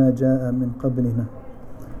متصلين بما جاء من قبلنا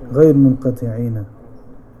غير منقطعين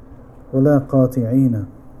ولا قاطعين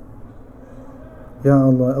يا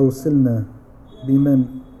الله. أوصلنا بمن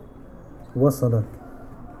وصلك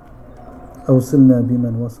أوصلنا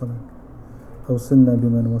بمن وصلك أوصلنا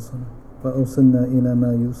بمن وصلك وأوصلنا إلى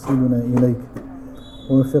ما يوصلنا إليك،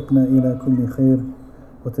 ووفقنا إلى كل خير،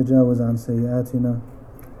 وتجاوز عن سيئاتنا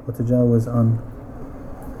وتجاوز عن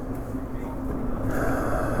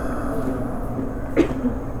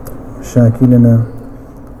مشاكلنا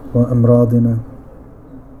وأمراضنا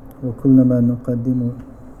وكل ما نقدم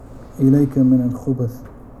إليك من الخبث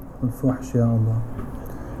والفحش يا الله.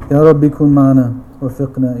 يا رب كن معنا،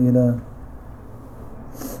 وفقنا إلى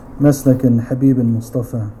مسلك الحبيب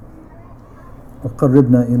المصطفى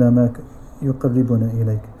وقربنا إلى ما يقربنا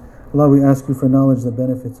إليك. Allah, we ask you for knowledge that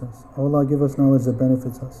benefits us. Oh Allah, give us knowledge that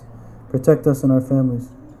benefits us. Protect us and our families.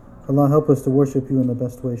 Allah, help us to worship you in the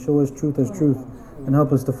best way. Show us truth as truth and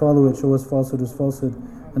help us to follow it. Show us falsehood as falsehood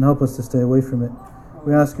and help us to stay away from it.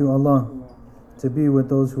 We ask you, Allah, to be with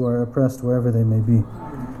those who are oppressed wherever they may be,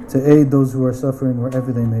 to aid those who are suffering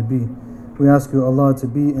wherever they may be. We ask you, Allah, to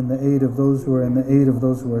be in the aid of those who are in the aid of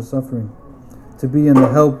those who are suffering, to be in the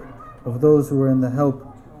help of those who are in the help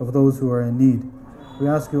of those who are in need. We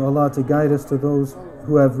ask you, Allah, to guide us to those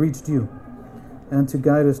who have reached you and to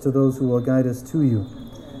guide us to those who will guide us to you.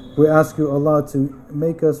 We ask you, Allah, to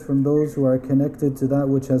make us from those who are connected to that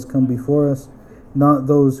which has come before us, not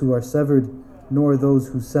those who are severed, nor those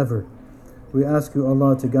who sever. We ask you,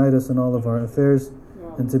 Allah, to guide us in all of our affairs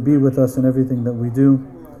and to be with us in everything that we do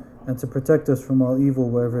and to protect us from all evil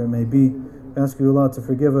wherever it may be. We ask you, Allah, to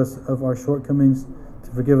forgive us of our shortcomings,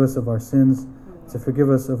 to forgive us of our sins, to forgive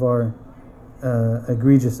us of our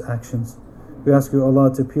egregious actions. We ask you,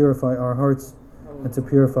 Allah, to purify our hearts and to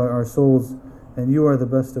purify our souls, and you are the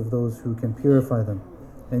best of those who can purify them,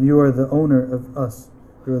 and you are the owner of us.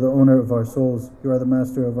 You are the owner of our souls. You are the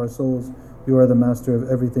master of our souls. You are the master of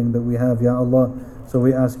everything that we have, Ya Allah. So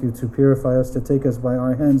we ask you to purify us, to take us by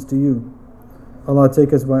our hands to you. Allah,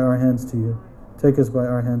 take us by our hands to you. Take us by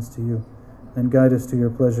our hands to you, and guide us to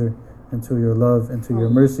your pleasure and to your love and to your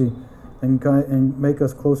mercy, and make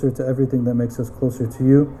us closer to everything that makes us closer to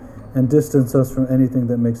you, and distance us from anything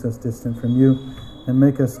that makes us distant from you, and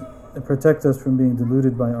protect us from being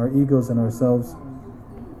deluded by our egos and ourselves,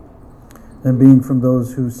 and being from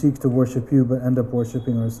those who seek to worship you but end up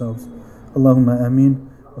worshipping ourselves. Allahumma ameen.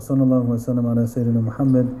 Wa sallallahu wa sallam ala Sayyidina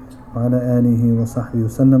Muhammad wa ala alihi wa sahbihi wa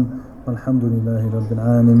sallam. Walhamdulillahi Rabbil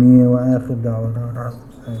Alameen. Wa akhir da'wana.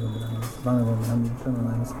 Assalamu alaikum wa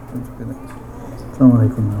rahmatullahi wa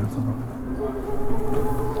barakatuh.